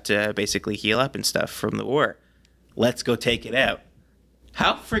stuff to basically heal up and stuff from the war. Let's go take it out.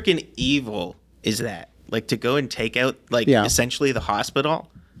 How freaking evil is that? Like, to go and take out, like, essentially the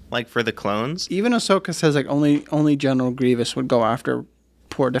hospital, like, for the clones? Even Ahsoka says, like, only General Grievous would go after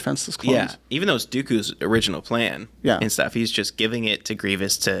poor defenseless clones. Yeah, even though it's Dooku's original plan and stuff, he's just giving it to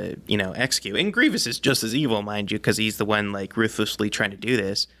Grievous to, execute. And Grievous is just as evil, mind you, because he's the one, like, ruthlessly trying to do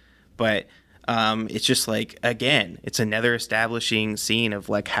this. But it's just, like, again, it's another establishing scene of,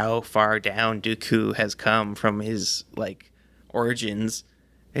 like, how far down Dooku has come from his, like, origins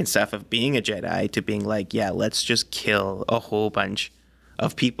and stuff of being a Jedi to being like, yeah, let's just kill a whole bunch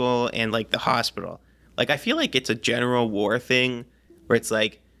of people and, like, the hospital. Like, I feel like it's a general war thing where it's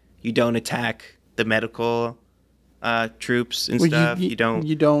like, you don't attack the medical troops and stuff. You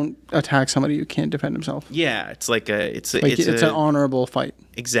don't attack somebody who can't defend himself. Yeah, it's like it's an honorable fight.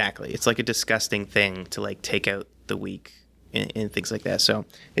 Exactly. It's like a disgusting thing to, like, take out the weak and things like that. So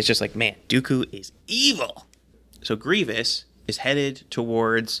it's just like, man, Dooku is evil. So Grievous is headed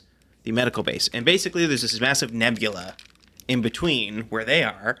towards the medical base. And basically there's this massive nebula in between where they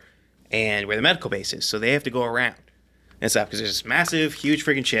are and where the medical base is. So they have to go around and stuff because there's this massive, huge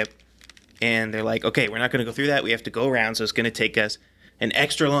freaking ship. And they're like, okay, we're not going to go through that. We have to go around. So it's going to take us an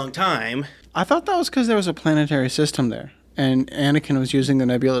extra long time. I thought that was because there was a planetary system there. And Anakin was using the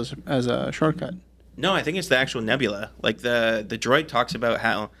nebula as a shortcut. No, I think it's the actual nebula. Like, the droid talks about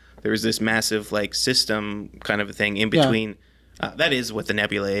how there was this massive, like, system kind of a thing in between. Yeah. That is what the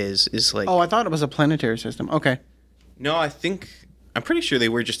nebula is like. Oh, I thought it was a planetary system. Okay. No, I'm pretty sure they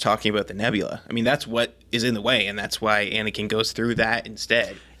were just talking about the nebula. I mean, that's what is in the way, and that's why Anakin goes through that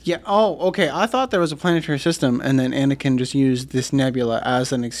instead. Yeah. Oh, okay. I thought there was a planetary system, and then Anakin just used this nebula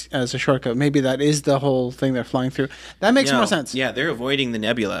as a shortcut. Maybe that is the whole thing they're flying through. That makes more sense. Yeah, they're avoiding the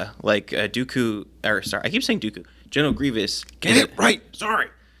nebula. Like, Dooku, I keep saying Dooku. General Grievous. Get it right. Sorry.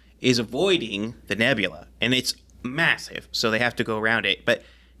 Is avoiding the nebula, and it's massive, so they have to go around it. But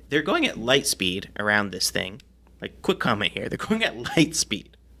they're going at light speed around this thing. Like, quick comment here. They're going at light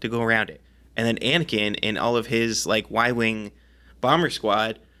speed to go around it. And then Anakin and all of his, like, Y-Wing bomber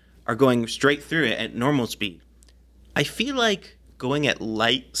squad are going straight through it at normal speed. I feel like going at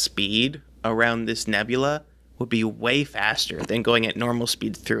light speed around this nebula would be way faster than going at normal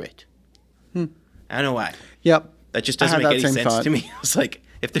speed through it. I don't know why. Yep. That just doesn't make any sense to me. It's like,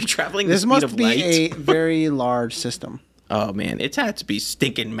 if they're traveling the speed of light... This must be a very large system. Oh, man. It's had to be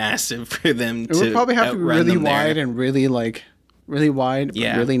stinking massive for them to It would probably have to be really wide and really wide,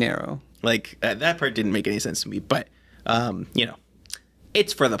 but really narrow. Like, that part didn't make any sense to me. But,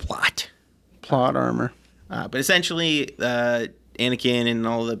 it's for the plot. Plot armor. But essentially, Anakin and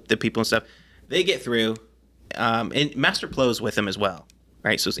all the people and stuff, they get through. And Master Plo's with them as well.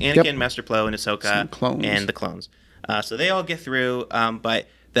 Right? So it's Anakin, Master Plo, and Ahsoka, and the clones. So they all get through. But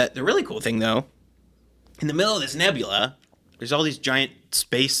the really cool thing, though, in the middle of this nebula, there's all these giant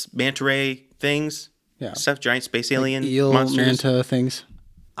space manta ray things. Yeah. Stuff, giant space alien like eel, monsters. Manta things.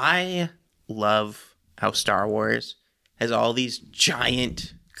 I love how Star Wars has all these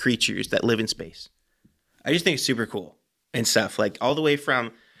giant creatures that live in space. I just think it's super cool and stuff. Like, all the way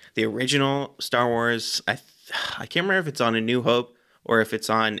from the original Star Wars, I can't remember if it's on A New Hope or if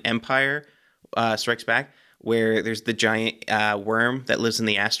it's on Empire Strikes Back, where there's the giant worm that lives in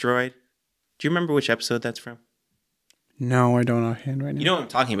the asteroid. Do you remember which episode that's from? No, I don't offhand right now. You know what I'm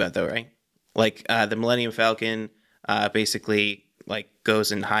talking about, though, right? Like, the Millennium Falcon basically, like,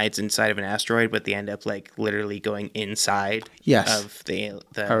 goes and hides inside of an asteroid, but they end up, like, literally going inside of the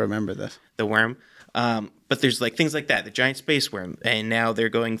I remember this. The worm. But there's, like, things like that, the giant space worm, and now they're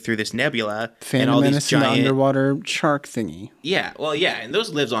going through this nebula and all these giant... the underwater shark thingy. Yeah, well, yeah, and those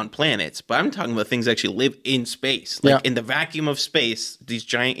lives on planets, but I'm talking about things that actually live in space. Like, in the vacuum of space, these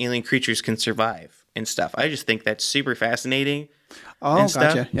giant alien creatures can survive and stuff. I just think that's super fascinating. Oh, and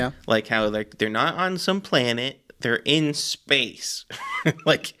stuff. Gotcha, yeah. Like, how, like, they're not on some planet, they're in space.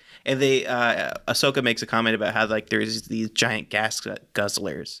 Like, and Ahsoka makes a comment about how, like, there's these giant gas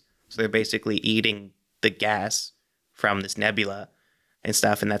guzzlers. So they're basically eating the gas from this nebula and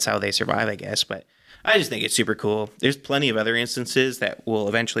stuff, and that's how they survive, I guess. But I just think it's super cool. There's plenty of other instances that we'll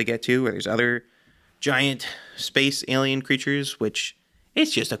eventually get to where there's other giant space alien creatures, which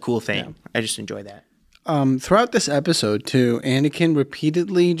it's just a cool thing. Yeah. I just enjoy that. Throughout this episode, too, Anakin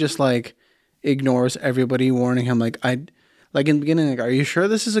repeatedly just, like, ignores everybody, warning him, like in the beginning, like, are you sure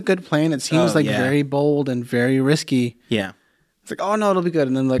this is a good plan? It seems very bold and very risky. Yeah. It's like, oh, no, it'll be good.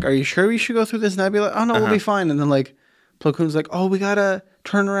 And then, like, are you sure we should go through this nebula? Oh, no, we'll be fine. And then, like, Plo Koon's like, oh, we gotta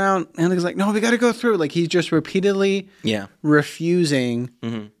turn around. Anakin's like, no, we gotta go through. Like, he's just repeatedly refusing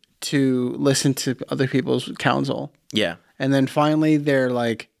to listen to other people's counsel. Yeah. And then finally they're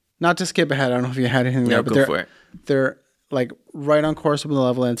like, not to skip ahead, I don't know if you had anything there, but go for it. They're like right on course with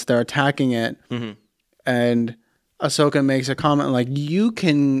Malevolence. They're attacking it. And Ahsoka makes a comment like, you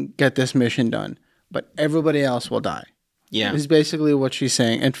can get this mission done, but everybody else will die. Yeah. Is basically what she's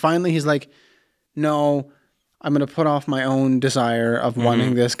saying. And finally he's like, no, I'm going to put off my own desire of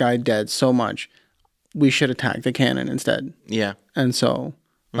wanting this guy dead so much. We should attack the cannon instead. Yeah. And so,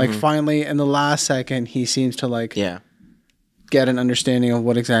 like, finally, in the last second, he seems to, like, get an understanding of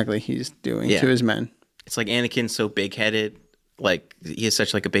what exactly he's doing to his men. It's like Anakin's so big-headed. Like, he has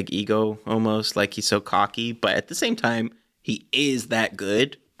such, like, a big ego, almost. Like, he's so cocky. But at the same time, he is that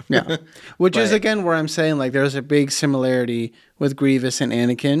good. Yeah. Which is, again, where I'm saying, like, there's a big similarity with Grievous and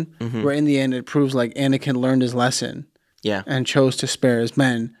Anakin, where in the end it proves, like, Anakin learned his lesson. Yeah. And chose to spare his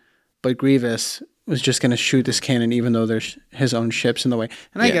men. But Grievous was just going to shoot this cannon even though there's his own ships in the way.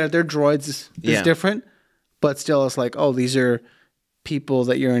 And I get it. Their droids is different. But still, it's like, oh, these are people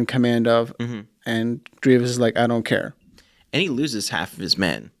that you're in command of. And Grievous is like, I don't care. And he loses half of his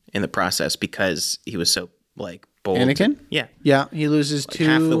men in the process because he was so, like, bold. Anakin? Yeah. Yeah, he loses like two.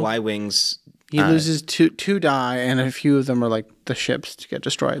 Half the Y-Wings. He loses two die, and a few of them are, like, the ships to get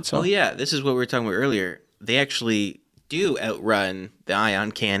destroyed. So. Oh, yeah. This is what we were talking about earlier. They actually do outrun the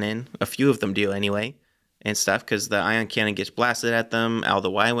ion cannon. A few of them do, anyway, and stuff, because the ion cannon gets blasted at them, all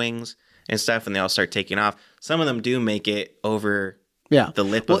the Y-Wings and stuff, and they all start taking off. Some of them do make it over the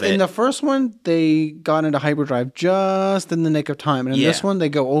lip of it. Well, in the first one, they got into hyperdrive just in the nick of time. And in this one, they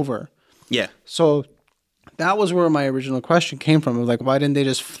go over. Yeah. So that was where my original question came from. It was like, why didn't they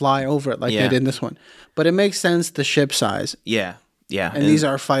just fly over it like they did in this one? But it makes sense, the ship size. Yeah. Yeah. And these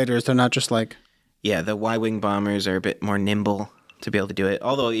are fighters. They're not just like... Yeah, the Y-Wing bombers are a bit more nimble to be able to do it.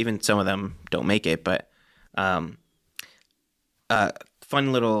 Although even some of them don't make it. But fun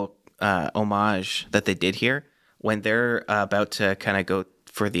little homage that they did here. When they're about to kind of go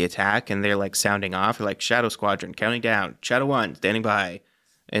for the attack and they're like sounding off, they're like Shadow Squadron counting down, Shadow 1 standing by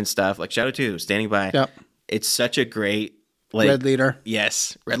and stuff, like Shadow 2 standing by. Yep. It's such a great like Red Leader.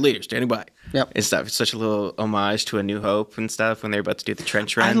 Yes, Red Leader standing by. Yep. And stuff. It's such a little homage to A New Hope and stuff when they're about to do the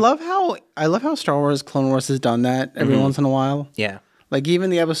trench run. I love how Star Wars Clone Wars has done that every once in a while. Yeah. Like even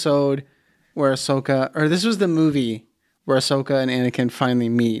the episode where Ahsoka, or this was the movie where Ahsoka and Anakin finally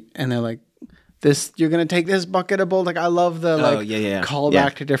meet and they're like, this, you're gonna take this bucket of bold. Like I love the call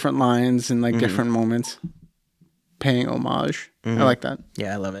back to different lines and like different moments, paying homage. I like that.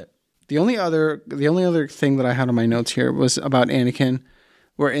 Yeah, I love it. The only other thing that I had on my notes here was about Anakin,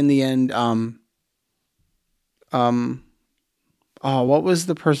 where in the end, what was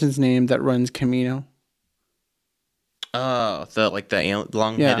the person's name that runs Camino? Oh, the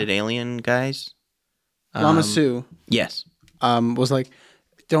long-headed alien guys. Lama Su. Yes. Was like,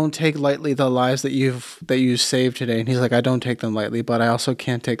 don't take lightly the lives that you saved today. And he's like, I don't take them lightly, but I also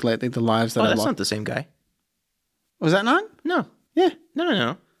can't take lightly the lives that I lost. That's not the same guy. Was that not? No. Yeah.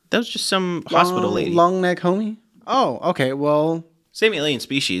 No. That was just some hospital lady. Long neck homie? Oh, okay. Well. Same alien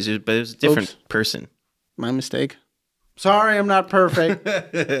species, but it was a different person. My mistake. Sorry, I'm not perfect.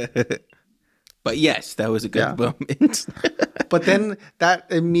 But yes, that was a good moment. But then that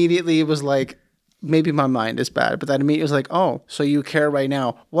immediately was like, maybe my mind is bad, but that immediately was like, oh, so you care right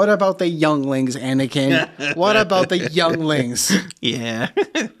now. What about the younglings, Anakin? What about the younglings? Yeah.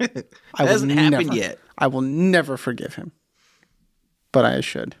 It hasn't happened yet. I will never forgive him. But I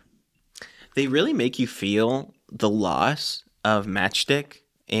should. They really make you feel the loss of Matchstick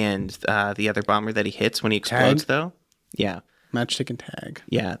and the other bomber that he hits when he explodes, though. Yeah. Matchstick and Tag.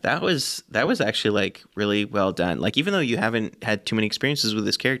 Yeah, that was actually like really well done. Like even though you haven't had too many experiences with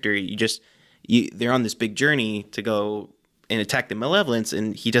this character, they're on this big journey to go and attack the Malevolence,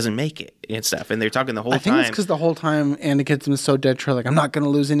 and he doesn't make it and stuff. And they're talking the whole time. I think it's because the whole time Anakin's been so dead true, like, I'm not going to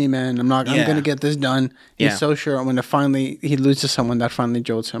lose any men. I'm going to get this done. He's so sure when he loses someone, that finally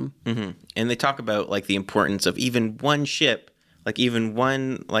jolts him. Mm-hmm. And they talk about like the importance of even one ship, like even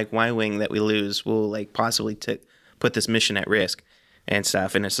one like Y-Wing that we lose will like possibly put this mission at risk and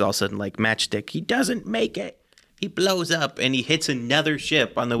stuff. And it's all of a sudden like Matchstick, he doesn't make it. He blows up and he hits another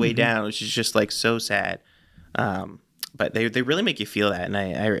ship on the way down, which is just like so sad. But they really make you feel that, and I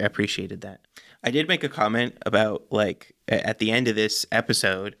appreciated that. I did make a comment about like at the end of this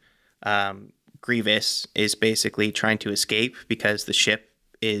episode, Grievous is basically trying to escape because the ship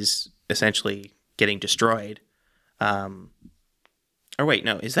is essentially getting destroyed. Or wait,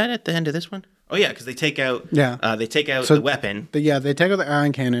 no, is that at the end of this one? Oh yeah, because they take out the weapon. They take out the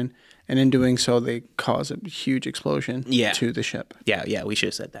ion cannon, And in doing so, they cause a huge explosion to the ship. Yeah, we should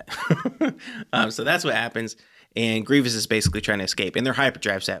have said that. So that's what happens. And Grievous is basically trying to escape. And their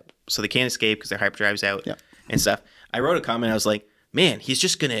hyperdrive's out. So they can't escape because their hyperdrive's out and stuff. I wrote a comment. I was like, man, he's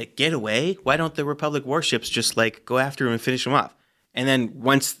just going to get away? Why don't the Republic warships just like go after him and finish him off? And then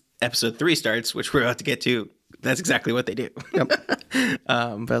once episode 3 starts, which we're about to get to, that's exactly what they do. Yep. But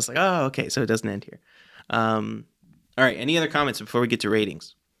I was like, oh, okay, so it doesn't end here. All right, any other comments before we get to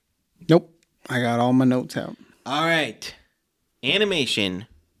ratings? Nope. I got all my notes out. All right. Animation,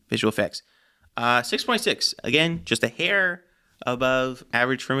 visual effects. 6.6. Again, just a hair above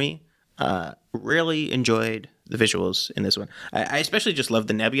average for me. Really enjoyed the visuals in this one. I especially just love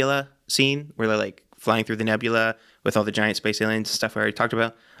the nebula scene where they're like flying through the nebula with all the giant space aliens and stuff I already talked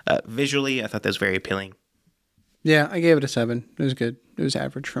about. Visually, I thought that was very appealing. Yeah, I gave it a 7. It was good. It was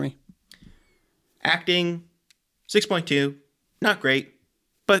average for me. Acting, 6.2. Not great,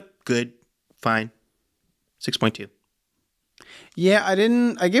 but good. Fine. 6.2. Yeah, I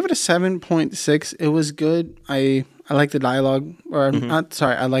gave it a 7.6. It was good. I like the dialogue, or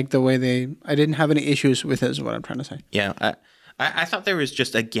I like the way I didn't have any issues with it is what I'm trying to say. Yeah, I thought there was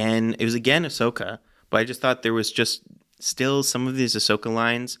just, it was again Ahsoka, but I just thought there was just still some of these Ahsoka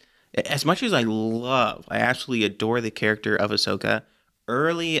lines. As much as I actually adore the character of Ahsoka,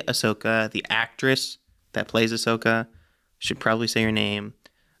 early Ahsoka, the actress that plays Ahsoka, should probably say her name,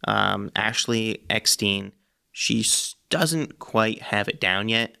 Ashley Eckstein, she doesn't quite have it down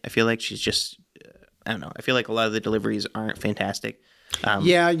yet. I feel like she's just, I don't know. I feel like a lot of the deliveries aren't fantastic.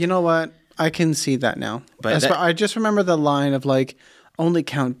 Yeah, you know what? I can see that now. But I just remember the line of like, only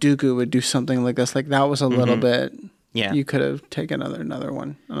Count Dooku would do something like this. Like that was a little bit. Yeah, you could have taken another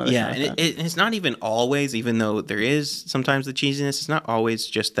one. And it's not even always, even though there is sometimes the cheesiness. It's not always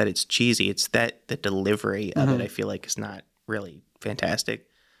just that it's cheesy. It's that the delivery of it, I feel like, is not really fantastic.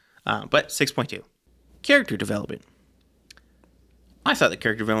 But 6.2. Character development. I thought the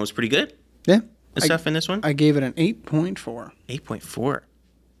character development was pretty good. Yeah. And stuff in this one. I gave it an 8.4. 8.4.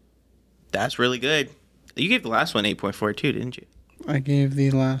 That's really good. You gave the last one 8.4 too, didn't you? I gave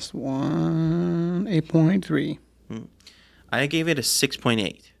the last one 8.3. I gave it a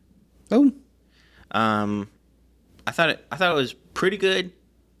 6.8. Oh. I thought it was pretty good,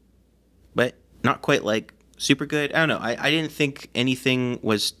 but not quite like super good. I don't know. I didn't think anything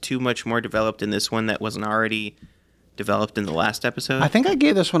was too much more developed in this one that wasn't already developed in the last episode. I think I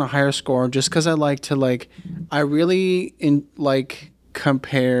gave this one a higher score just because I really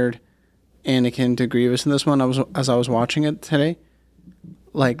compared Anakin to Grievous in this one. As I was watching it today,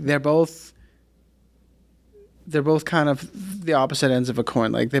 like they're both kind of the opposite ends of a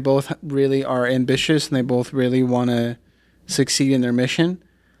coin. Like they both really are ambitious and they both really want to succeed in their mission.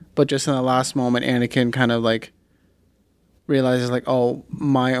 But just in the last moment, Anakin kind of like realizes like, oh,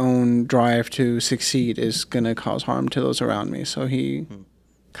 my own drive to succeed is going to cause harm to those around me. So he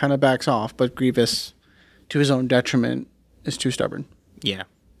kind of backs off. But Grievous, to his own detriment, is too stubborn. Yeah.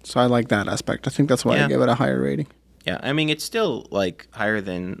 So I like that aspect. I think that's why I give it a higher rating. Yeah. I mean, it's still like higher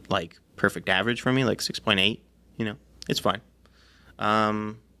than like perfect average for me, like 6.8. You know, it's fine.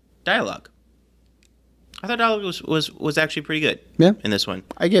 Dialogue. I thought dialogue was actually pretty good. Yeah. In this one.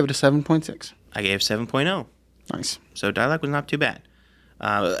 I gave it a 7.6. I gave 7.0. Nice. So dialogue was not too bad.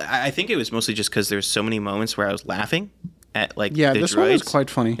 I think it was mostly just because there's so many moments where I was laughing at like the this droids one was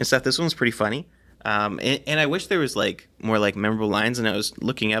quite funny and stuff. This one's pretty funny. And I wish there was like more like memorable lines. And I was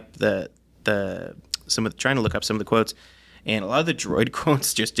looking up trying to look up some of the quotes, and a lot of the droid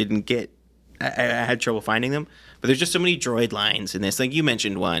quotes just didn't get. I had trouble finding them, but there's just so many droid lines in this. Like you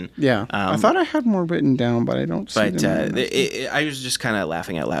mentioned one. Yeah, I thought I had more written down, but I don't see them. But I was just kind of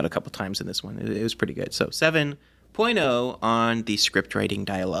laughing out loud a couple times in this one. It was pretty good. So 7.0 on the script writing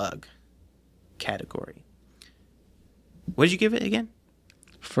dialogue category. What did you give it again?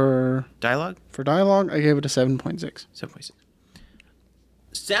 For dialogue? For dialogue, I gave it a 7.6. 7.6.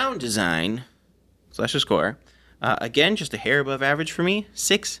 Sound design / a score. Again, just a hair above average for me.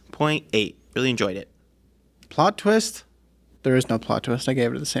 6.8. Really enjoyed it. Plot twist? There is no plot twist. I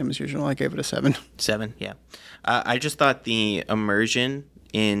gave it the same as usual. I gave it a 7. 7, yeah. I just thought the immersion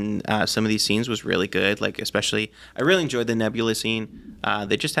in some of these scenes was really good. Like, especially, I really enjoyed the nebula scene.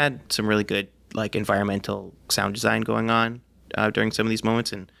 They just had some really good, like, environmental sound design going on during some of these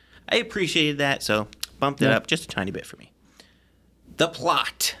moments, and I appreciated that, so bumped it up just a tiny bit for me. The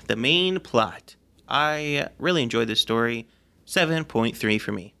plot. The main plot. I really enjoyed this story. 7.3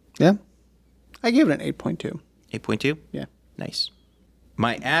 for me. Yeah. I gave it an 8.2. 8.2? Yeah. Nice.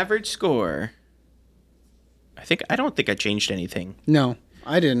 My average score, I don't think I changed anything. No,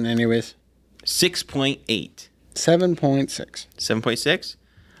 I didn't anyways. 6.8. 7.6. 7.6?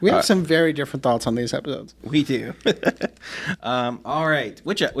 We have some very different thoughts on these episodes. We do. All right.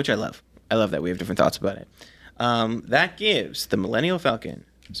 Which I love. I love that we have different thoughts about it. That gives the Millennial Falcon.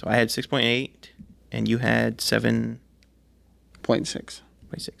 So I had 6.8 and you had 7.6.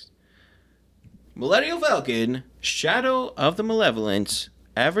 0.6. Millennial Falcon, Shadow of the Malevolence,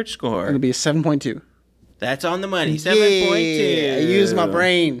 average score. It'll be a 7.2. That's on the money. 7.2. I used my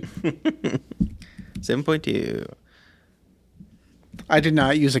brain. 7.2. I did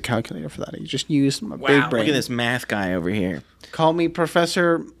not use a calculator for that. I just used my big brain. Look at this math guy over here. Call me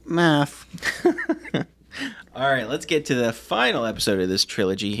Professor Math. All right, let's get to the final episode of this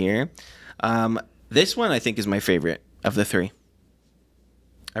trilogy here. This one I think is my favorite of the three.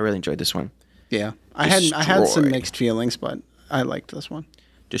 I really enjoyed this one. Yeah, I had some mixed feelings, but I liked this one.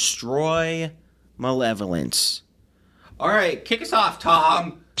 Destroy Malevolence. All right, kick us off,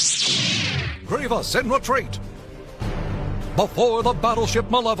 Tom. Grievous in retreat. Before the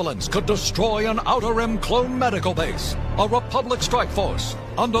battleship Malevolence could destroy an Outer Rim clone medical base, a Republic strike force,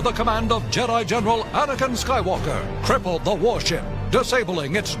 under the command of Jedi General Anakin Skywalker, crippled the warship,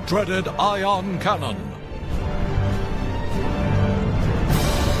 disabling its dreaded ion cannon.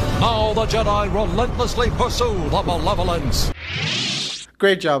 Now the Jedi relentlessly pursue the Malevolence.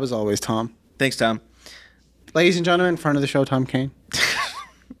 Great job as always, Tom. Thanks, Tom. Ladies and gentlemen, friend of the show, Tom Kane.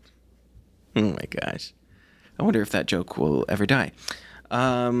 Oh my gosh. I wonder if that joke will ever die.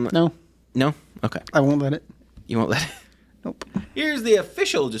 No. No? Okay. I won't let it. You won't let it? Nope. Here's the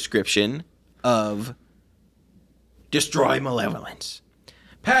official description of Destroy Malevolence.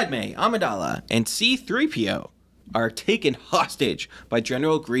 Padme, Amidala, and C-3PO are taken hostage by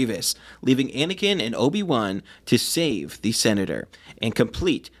General Grievous, leaving Anakin and Obi-Wan to save the Senator and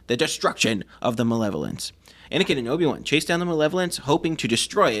complete the destruction of the Malevolence. Anakin and Obi-Wan chase down the Malevolence, hoping to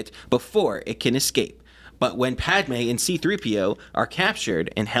destroy it before it can escape. But when Padme and C-3PO are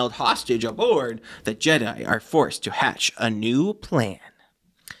captured and held hostage aboard, the Jedi are forced to hatch a new plan.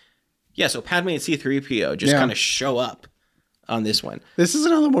 Yeah, so Padme and C-3PO just kind of show up on this one. This is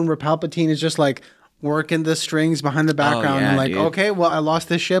another one where Palpatine is just like working the strings behind the background and like, okay, well, I lost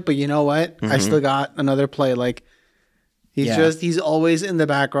this ship, but you know what? I still got another play. Like, he's always in the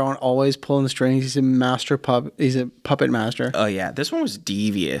background, always pulling the strings. He's a puppet master. Oh yeah, this one was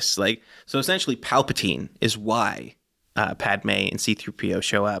devious. Like, so essentially Palpatine is why Padme and C-3PO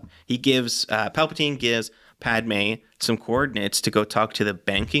show up. Palpatine gives Padme some coordinates to go talk to the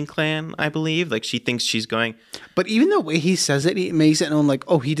banking clan, I believe. Like, she thinks she's going. But even the way he says it, he makes it known like,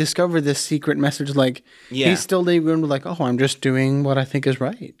 oh, he discovered this secret message. Like, he's still leaving like, oh, I'm just doing what I think is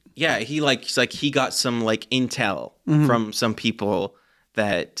right. Yeah, he got some like intel from some people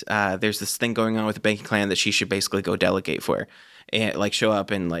that there's this thing going on with the banking clan that she should basically go delegate for, and like show up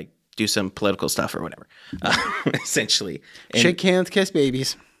and like do some political stuff or whatever, essentially. And shake hands, kiss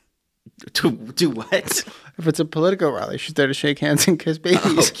babies. To do what? If it's a political rally, she's there to shake hands and kiss babies.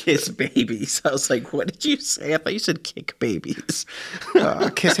 Oh, kiss babies. I was like, what did you say? I thought you said kick babies.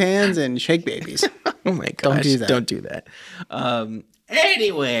 Kiss hands and shake babies. Oh my gosh. Don't do that.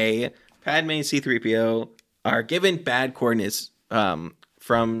 Anyway, Padme and C-3PO are given bad coordinates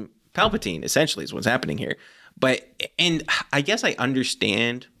from Palpatine, essentially, is what's happening here. And I guess I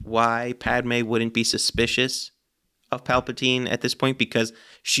understand why Padme wouldn't be suspicious of Palpatine at this point, because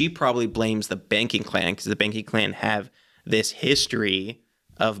she probably blames the banking clan, because the banking clan have this history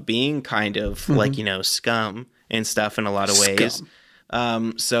of being kind of like, scum and stuff in a lot of ways.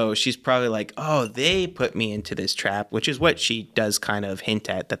 So she's probably like, oh, they put me into this trap, which is what she does kind of hint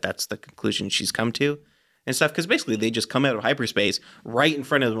at, that's the conclusion she's come to and stuff. Because basically they just come out of hyperspace right in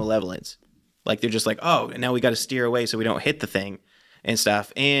front of the Malevolence. Like, they're just like, oh, now we got to steer away so we don't hit the thing and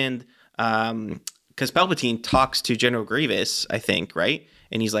stuff. And because Palpatine talks to General Grievous, I think, right?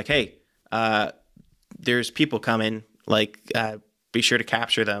 And he's like, hey, there's people coming, like, be sure to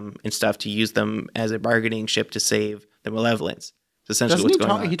capture them and stuff to use them as a bargaining chip to save the Malevolence. It's essentially what's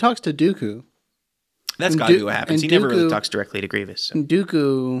going on. He talks to Dooku. That's got to be what happens. He never really talks directly to Grievous. So.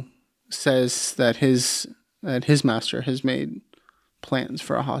 Dooku says that his master has made plans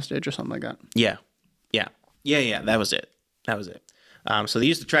for a hostage or something like that. Yeah. That was it. So they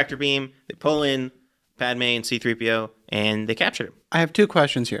use the tractor beam. They pull in Padme and C-3PO, and they capture him. I have two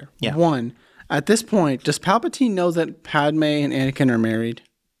questions here. Yeah. One, at this point, does Palpatine know that Padme and Anakin are married?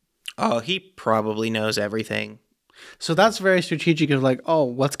 Oh, he probably knows everything. So that's very strategic of like, oh,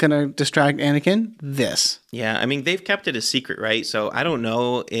 what's going to distract Anakin? This. Yeah, I mean, they've kept it a secret, right? So I don't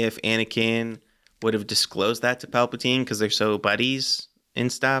know if Anakin would have disclosed that to Palpatine because they're so buddies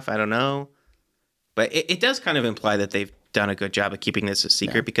and stuff. I don't know. But it does kind of imply that they've done a good job of keeping this a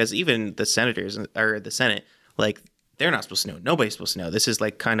secret because even the senators or the Senate, like, they're not supposed to know. Nobody's supposed to know. This is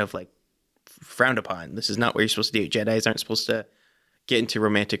like kind of like frowned upon. This is not what you're supposed to do. Jedis aren't supposed to get into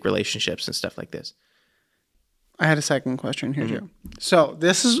romantic relationships and stuff like this. I had a second question here too. So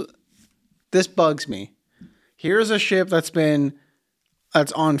this bugs me. Here's a ship that's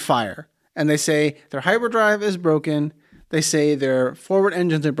on fire, and they say their hyperdrive is broken. They say their forward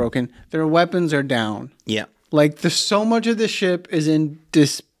engines are broken. Their weapons are down. Yeah. Like there's so much of this ship is in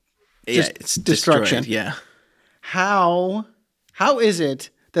it's destruction. Destroyed, yeah. How is it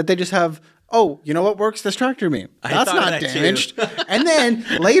that they just have, oh, you know what works? This tractor beam. That's not damaged. And then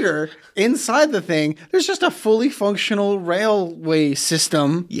later, inside the thing, there's just a fully functional railway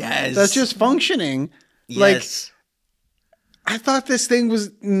system. Yes. That's just functioning. Yes. Like, I thought this thing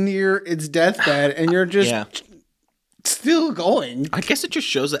was near its deathbed, and you're just still going. I guess it just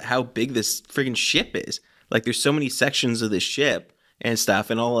shows that how big this friggin' ship is. Like, there's so many sections of this ship and stuff,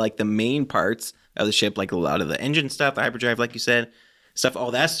 and all like the main parts of the ship, like a lot of the engine stuff, the hyperdrive, like you said, stuff, all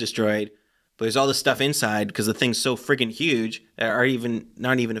that's destroyed. But there's all this stuff inside because the thing's so friggin' huge that are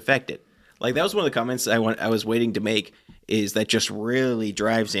not even affected. Like, that was one of the comments I was waiting to make, is that just really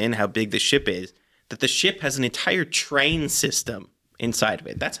drives in how big the ship is. That the ship has an entire train system inside of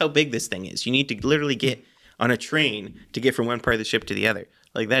it. That's how big this thing is. You need to literally get on a train to get from one part of the ship to the other.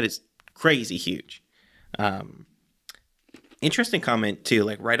 Like, that is crazy huge. Interesting comment, too,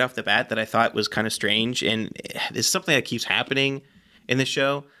 like right off the bat that I thought was kind of strange. And this is something that keeps happening in the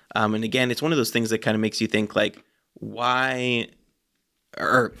show. And again, it's one of those things that kind of makes you think, like, why,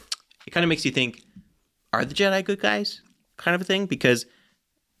 or it kind of makes you think, are the Jedi good guys? Kind of a thing. Because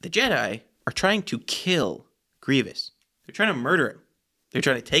the Jedi are trying to kill Grievous. They're trying to murder him. They're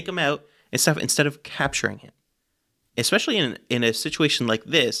trying to take him out and stuff instead of capturing him. Especially in a situation like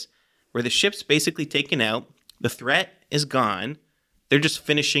this, where the ship's basically taken out, the threat is gone, they're just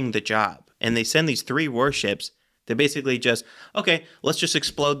finishing the job. And they send these 3 warships that basically just, okay, let's just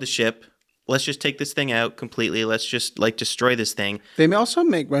explode the ship. Let's just take this thing out completely. Let's just, like, destroy this thing. They may also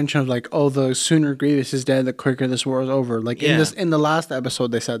make mention of, like, oh, the sooner Grievous is dead, the quicker this war is over. Like, in the last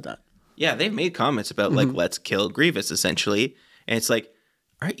episode, they said that. Yeah, they've made comments about, like, let's kill Grievous, essentially. And it's like,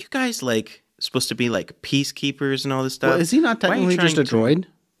 aren't you guys, like, supposed to be, like, peacekeepers and all this stuff? Well, is he not technically just a droid?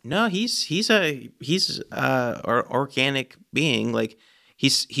 No, he's organic being. Like,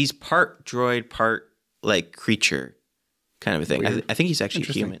 he's part droid, part, like, creature kind of a thing. I think he's actually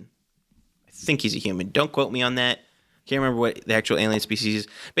a human. I think he's a human. Don't quote me on that. Can't remember what the actual alien species is.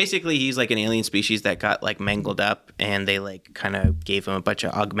 Basically, he's like an alien species that got, like, mangled up, and they, like, kind of gave him a bunch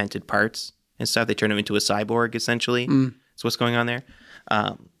of augmented parts and stuff. They turned him into a cyborg, essentially. That's what's going on there.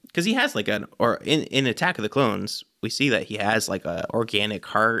 Because he has, like, in Attack of the Clones, we see that he has, like, a organic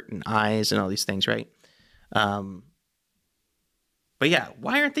heart and eyes and all these things, right? But yeah,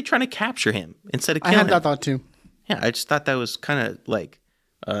 why aren't they trying to capture him instead of killing him? I had that thought too. Yeah, I just thought that was kind of like,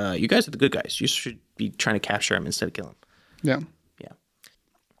 you guys are the good guys. You should be trying to capture him instead of kill him. Yeah. Yeah.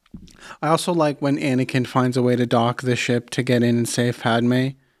 I also like when Anakin finds a way to dock the ship to get in and save Padme.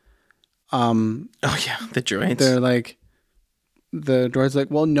 Oh yeah, the droids. They're like, the droid's like,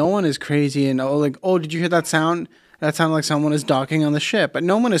 well, no one is crazy, and did you hear that sound? That sounded like someone is docking on the ship, but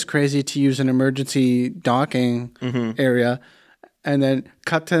no one is crazy to use an emergency docking area. And then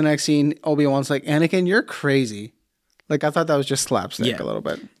cut to the next scene. Obi-Wan's like, Anakin, you're crazy. Like, I thought that was just slapstick a little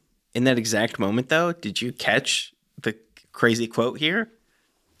bit. In that exact moment, though, did you catch the crazy quote here?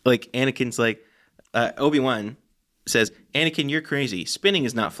 Like, Anakin's like, Obi-Wan says, Anakin, you're crazy. Spinning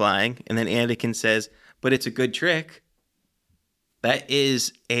is not flying. And then Anakin says, but it's a good trick. That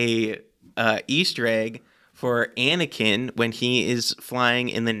is a Easter egg for Anakin when he is flying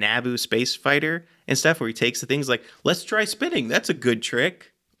in the Naboo space fighter and stuff, where he takes the things like, let's try spinning. That's a good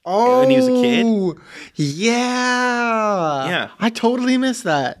trick. Oh, when he was a kid. Yeah. Yeah. I totally missed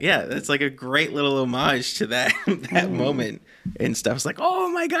that. Yeah, that's like a great little homage to that moment and stuff. It's like, oh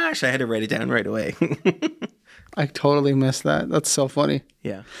my gosh, I had to write it down right away. I totally missed that. That's so funny.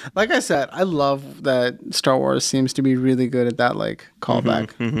 Yeah. Like I said, I love that Star Wars seems to be really good at that, like,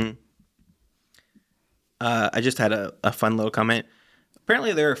 callback. I just had a fun little comment.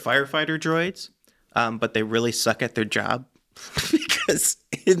 Apparently there are firefighter droids, but they really suck at their job because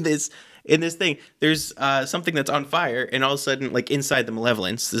in this thing, there's something that's on fire, and all of a sudden, like, inside the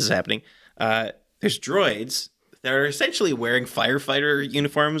Malevolence, this is happening, there's droids that are essentially wearing firefighter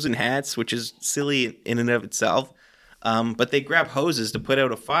uniforms and hats, which is silly in and of itself. But they grab hoses to put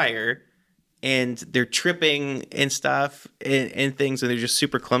out a fire, and they're tripping and stuff and things, and they're just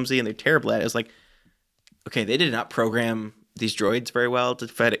super clumsy, and they're terrible at it. It's like, okay, they did not program these droids very well to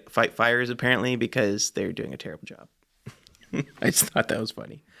fight fires, apparently, because they're doing a terrible job. I just thought that was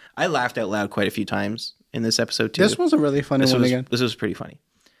funny. I laughed out loud quite a few times in this episode too. This was a really funny one again. This was pretty funny.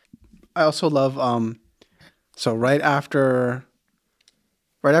 I also love so right after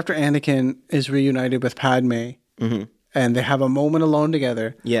Anakin is reunited with Padme, and they have a moment alone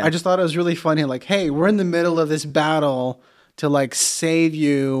together. Yeah. I just thought it was really funny. Like, hey, we're in the middle of this battle to like save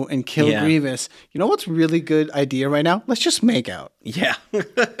you and kill Grievous. You know what's really good idea right now? Let's just make out. Yeah.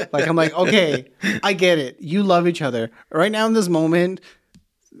 Like, I'm like, okay, I get it. You love each other. Right now in this moment,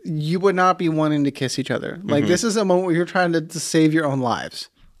 you would not be wanting to kiss each other. Like, this is a moment where you're trying to save your own lives.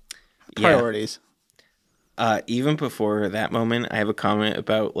 Priorities. Even before that moment, I have a comment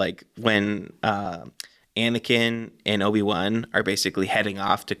about like when Anakin and Obi-Wan are basically heading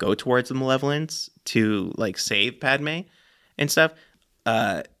off to go towards the Malevolence to like save Padme and stuff.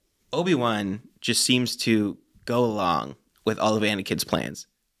 Obi-Wan just seems to go along with all of Anakin's plans.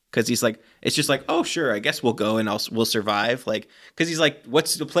 Because he's like, it's just like, oh, sure, I guess we'll go and we'll survive. Like, because he's like,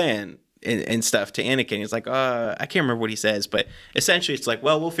 what's the plan and stuff to Anakin? He's like, I can't remember what he says, but essentially it's like,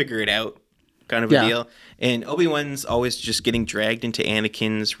 well, we'll figure it out kind of a deal. And Obi-Wan's always just getting dragged into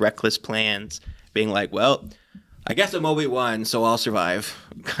Anakin's reckless plans, being like, well, I guess I'm Obi-Wan, so I'll survive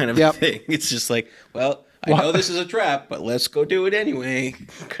kind of a thing. It's just like, well, I know this is a trap, but let's go do it anyway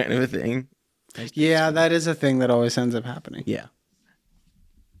kind of a thing. Yeah, that is a thing that always ends up happening. Yeah.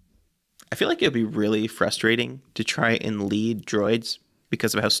 I feel like it would be really frustrating to try and lead droids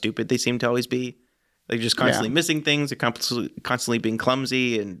because of how stupid they seem to always be. They're just constantly missing things. They're constantly being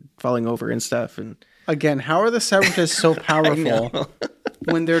clumsy and falling over and stuff. And again, how are the Separatists so powerful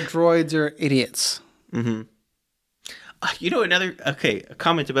when their droids are idiots? Mm-hmm. You know, a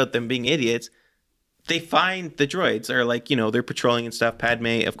comment about them being idiots. They find the droids are like, you know, they're patrolling and stuff.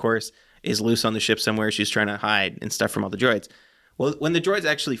 Padme, of course, is loose on the ship somewhere. She's trying to hide and stuff from all the droids. Well, when the droids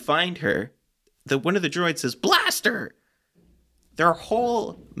actually find her, one of the droids says, "Blast her!" Their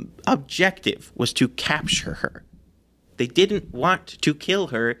whole objective was to capture her. They didn't want to kill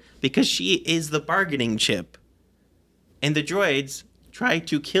her because she is the bargaining chip. And the droids tried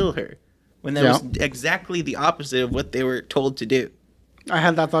to kill her when that was exactly the opposite of what they were told to do. I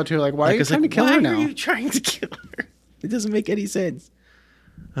had that thought too. Like, why are you trying to kill her now? Why are you trying to kill her? It doesn't make any sense.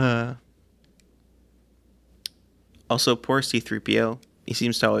 Also, poor C-3PO. He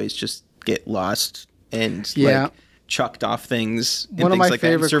seems to always just get lost and like chucked off things and one things of my like that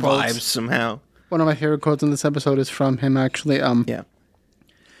and favorite survives quotes, somehow. One of my favorite quotes in this episode is from him, actually.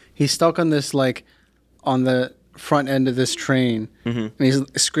 He's stuck on this, like, on the front end of this train, and he's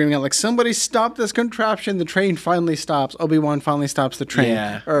screaming out, like, somebody stop this contraption. The train finally stops. Obi-Wan finally stops the train.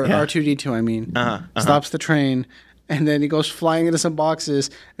 R2-D2, I mean. Stops the train, and then he goes flying into some boxes,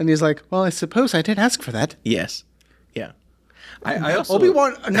 and he's like, well, I suppose I did ask for that. Yes. Yeah. I also...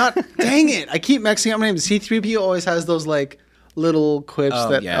 Obi-Wan, dang it. I keep mixing up my names. C-3PO always has those, like, little quips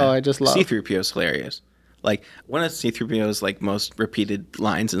I just love. C-3PO is hilarious. Like, one of C-3PO's, like, most repeated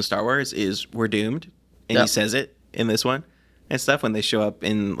lines in Star Wars is, "We're doomed." And he says it in this one and stuff when they show up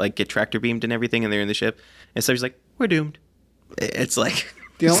and, like, get tractor beamed and everything and they're in the ship. And so he's like, "We're doomed." It's like...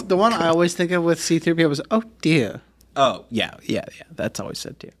 The one I always think of with C-3PO was, "Oh, dear." Oh, yeah. That's always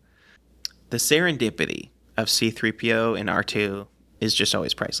said, too. The serendipity of C-3PO and R2 is just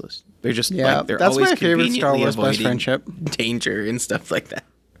always priceless. They're just like, they're that's always my favorite Star Wars best friendship. Danger and stuff like that.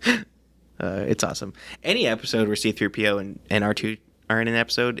 It's awesome. Any episode where C-3PO and R2 are in an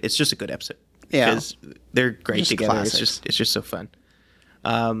episode, it's just a good episode. Yeah. Because they're great just together. Classics. It's just so fun.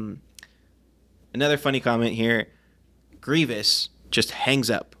 Another funny comment here. Grievous just hangs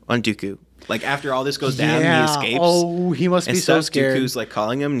up on Dooku. Like, after all this goes down, he escapes. Oh, he must be so scared. Dooku's, like,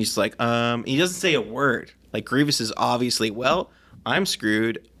 calling him, and he's like, he doesn't say a word. Like, Grievous is obviously, well, I'm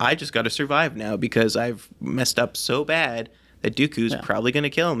screwed. I just got to survive now because I've messed up so bad that Dooku's probably going to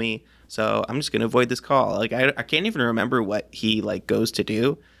kill me. So I'm just going to avoid this call. Like, I can't even remember what he, like, goes to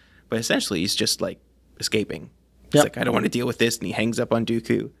do. But essentially, he's just, like, escaping. He's like, I don't want to deal with this. And he hangs up on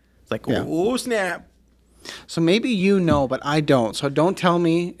Dooku. It's like, oh, snap. So maybe you know, but I don't. So don't tell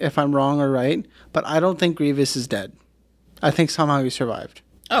me if I'm wrong or right. But I don't think Grievous is dead. I think somehow he survived.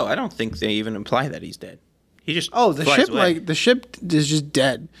 Oh, I don't think they even imply that he's dead. He just the ship away. Like the ship is just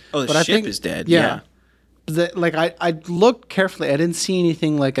dead. Oh, the ship is dead. Yeah. I looked carefully. I didn't see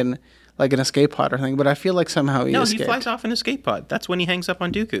anything like an escape pod or anything. But I feel like somehow he escaped. He flies off an escape pod. That's when he hangs up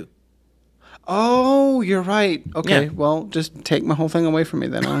on Dooku. Oh, you're right. Okay, well, just take my whole thing away from me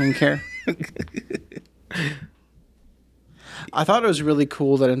then. I don't even care. I thought it was really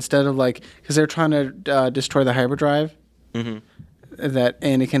cool that instead of like, because they're trying to destroy the hyperdrive, that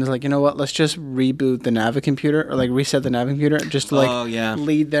Anakin is like, you know what, let's just reboot the Navicomputer or like reset the Navicomputer just to like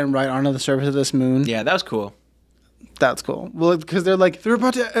lead them right onto the surface of this moon. Yeah, that was cool. That's cool. Well, because they're like, they're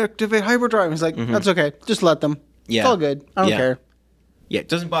about to activate hyperdrive. He's like, that's okay. Just let them. Yeah. It's all good. I don't care. Yeah, it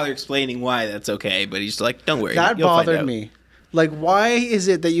doesn't bother explaining why that's okay, but he's like, don't worry. That you'll bothered find out. me. Like, why is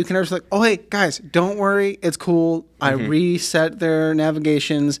it that you can just like, oh, hey, guys, don't worry. It's cool. I reset their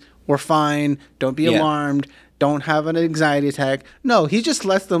navigations. We're fine. Don't be alarmed. Don't have an anxiety attack. No, he just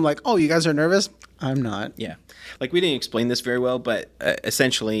lets them like, oh, you guys are nervous? I'm not. Yeah. Like, we didn't explain this very well, but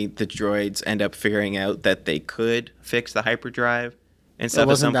essentially the droids end up figuring out that they could fix the hyperdrive and stuff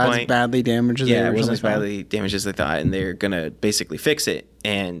at some point. It wasn't as badly damaged as they originally it wasn't as thought. badly damaged as they thought, and they're going to basically fix it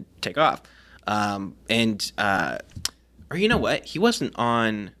and take off. Or you know what? He wasn't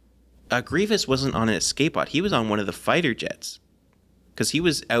on... Grievous wasn't on an escape pod. He was on one of the fighter jets. Because he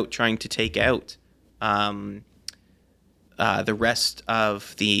was out trying to take out the rest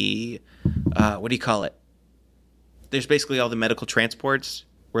of the... what do you call it? There's basically all the medical transports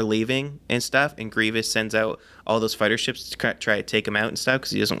were leaving and stuff, and Grievous sends out all those fighter ships to try to take him out and stuff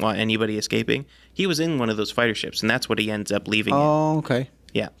because he doesn't want anybody escaping. He was in one of those fighter ships, and that's what he ends up leaving in. Oh, okay.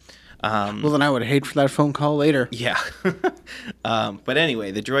 Yeah. Well, then I would hate for that phone call later. Yeah. But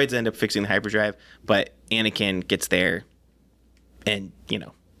anyway, the droids end up fixing the hyperdrive, but Anakin gets there and,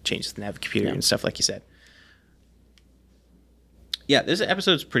 changes the nav computer and stuff like you said. Yeah, this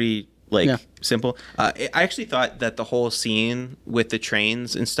episode's pretty, simple. I actually thought that the whole scene with the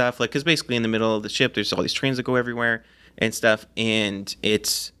trains and stuff, because basically in the middle of the ship, there's all these trains that go everywhere and stuff, and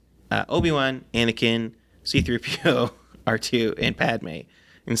it's Obi-Wan, Anakin, C-3PO, R2, and Padme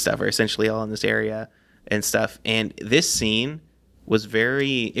and stuff are essentially all in this area and stuff. And this scene was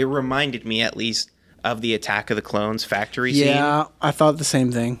it reminded me at least of the Attack of the Clones factory scene. Yeah, I thought the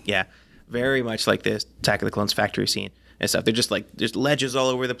same thing. Yeah, very much like this Attack of the Clones factory scene and stuff. They're just there's ledges all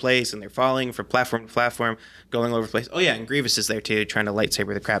over the place and they're falling from platform to platform, going all over the place. Oh yeah, and Grievous is there too, trying to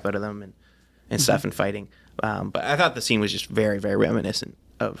lightsaber the crap out of them and stuff and fighting. But I thought the scene was just very, very reminiscent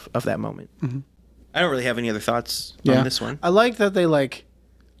of that moment. Mm-hmm. I don't really have any other thoughts on this one. I like that they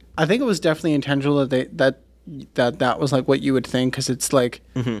I think it was definitely intentional that that was like what you would think, because it's like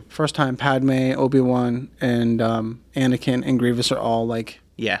first time Padme, Obi-Wan, and Anakin and Grievous are all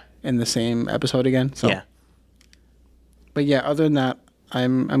in the same episode again. So. Yeah. But yeah, other than that,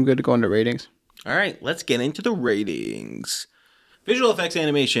 I'm good to go into ratings. All right, let's get into the ratings. Visual effects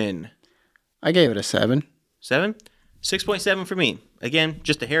animation. I gave it a 7. 7? 6.7 for me. Again,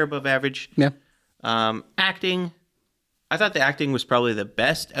 just a hair above average. Yeah. Acting. I thought the acting was probably the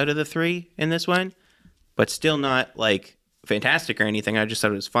best out of the 3 in this one, but still not fantastic or anything. I just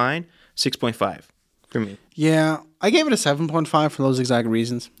thought it was fine. 6.5 for me. Yeah, I gave it a 7.5 for those exact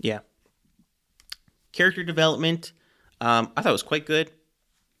reasons. Yeah. Character development, I thought it was quite good.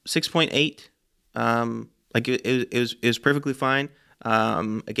 6.8. It was perfectly fine.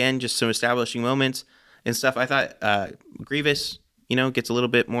 Again, just some establishing moments and stuff. I thought Grievous, gets a little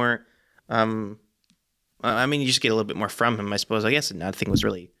bit more. You just get a little bit more from him, I suppose. I guess nothing was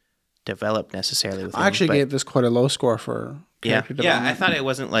really developed necessarily with him. I actually gave this quite a low score for character development. Yeah, I thought it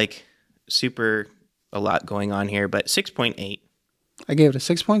wasn't super a lot going on here, but 6.8. I gave it a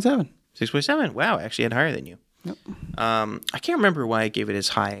 6.7. 6.7. Wow, I actually had higher than you. Yep. I can't remember why I gave it as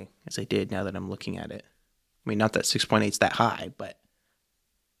high as I did now that I'm looking at it. I mean, not that 6.8 is that high, but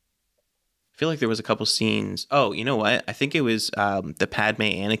I feel like there was a couple scenes. Oh, you know what? I think it was the Padme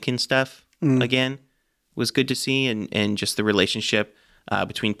Anakin stuff again was good to see, and just the relationship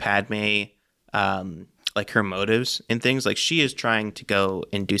between Padme, her motives and things. She is trying to go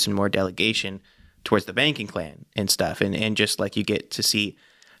and do some more delegation towards the banking clan and stuff, and just you get to see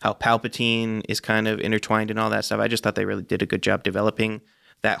how Palpatine is kind of intertwined and all that stuff. I just thought they really did a good job developing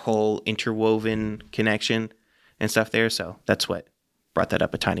that whole interwoven connection and stuff there. So that's what brought that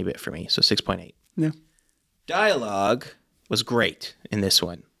up a tiny bit for me. So 6.8. Yeah. Dialogue was great in this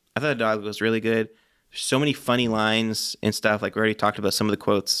one. I thought the dialogue was really good. There's so many funny lines and stuff. We already talked about some of the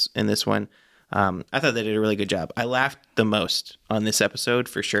quotes in this one. I thought they did a really good job. I laughed the most on this episode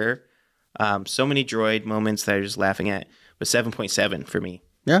for sure. So many droid moments that I was just laughing at. But 7.7 for me.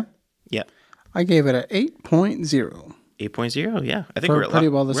 Yeah? Yeah. I gave it an 8.0. 8.0, yeah. I think we're a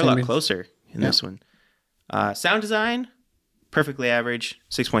lot closer in this one. Sound design, perfectly average,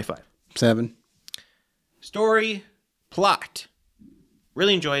 6.5. 7. Story, plot.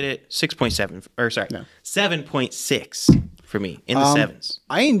 Really enjoyed it. 6.7. 7.6 for me in the 7s.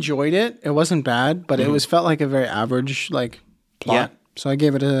 I enjoyed it. It wasn't bad, but it felt like a very average plot. Yeah. So I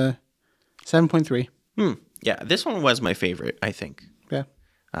gave it a 7.3. Yeah, this one was my favorite, I think. Yeah.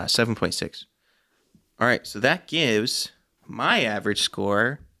 7.6. All right, so that gives my average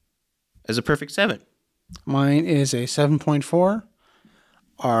score as a perfect 7. Mine is a 7.4.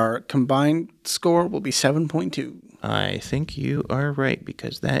 Our combined score will be 7.2. I think you are right,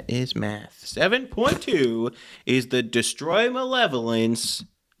 because that is math. 7.2 is the Destroy Malevolence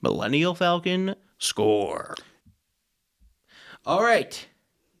Millennial Falcon score. All right.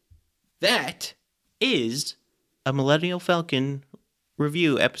 That is a Millennial Falcon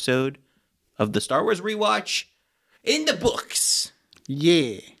review episode of the Star Wars Rewatch in the books.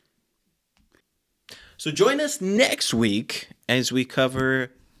 Yeah. So join us next week as we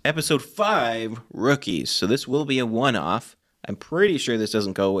cover episode 5, Rookies. So this will be a one-off. I'm pretty sure this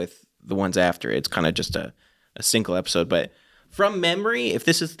doesn't go with the ones after. It's kind of just a single episode. But from memory, if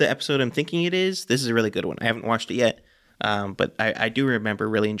this is the episode I'm thinking it is, this is a really good one. I haven't watched it yet, but I do remember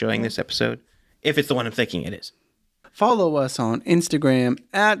really enjoying this episode, if it's the one I'm thinking it is. Follow us on Instagram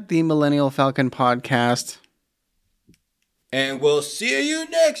at the Millennial Falcon Podcast. And we'll see you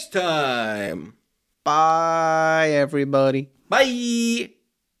next time. Bye, everybody. Bye.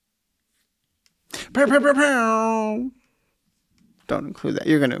 Pow, pow, pow, pow. Don't include that.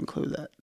 You're going to include that.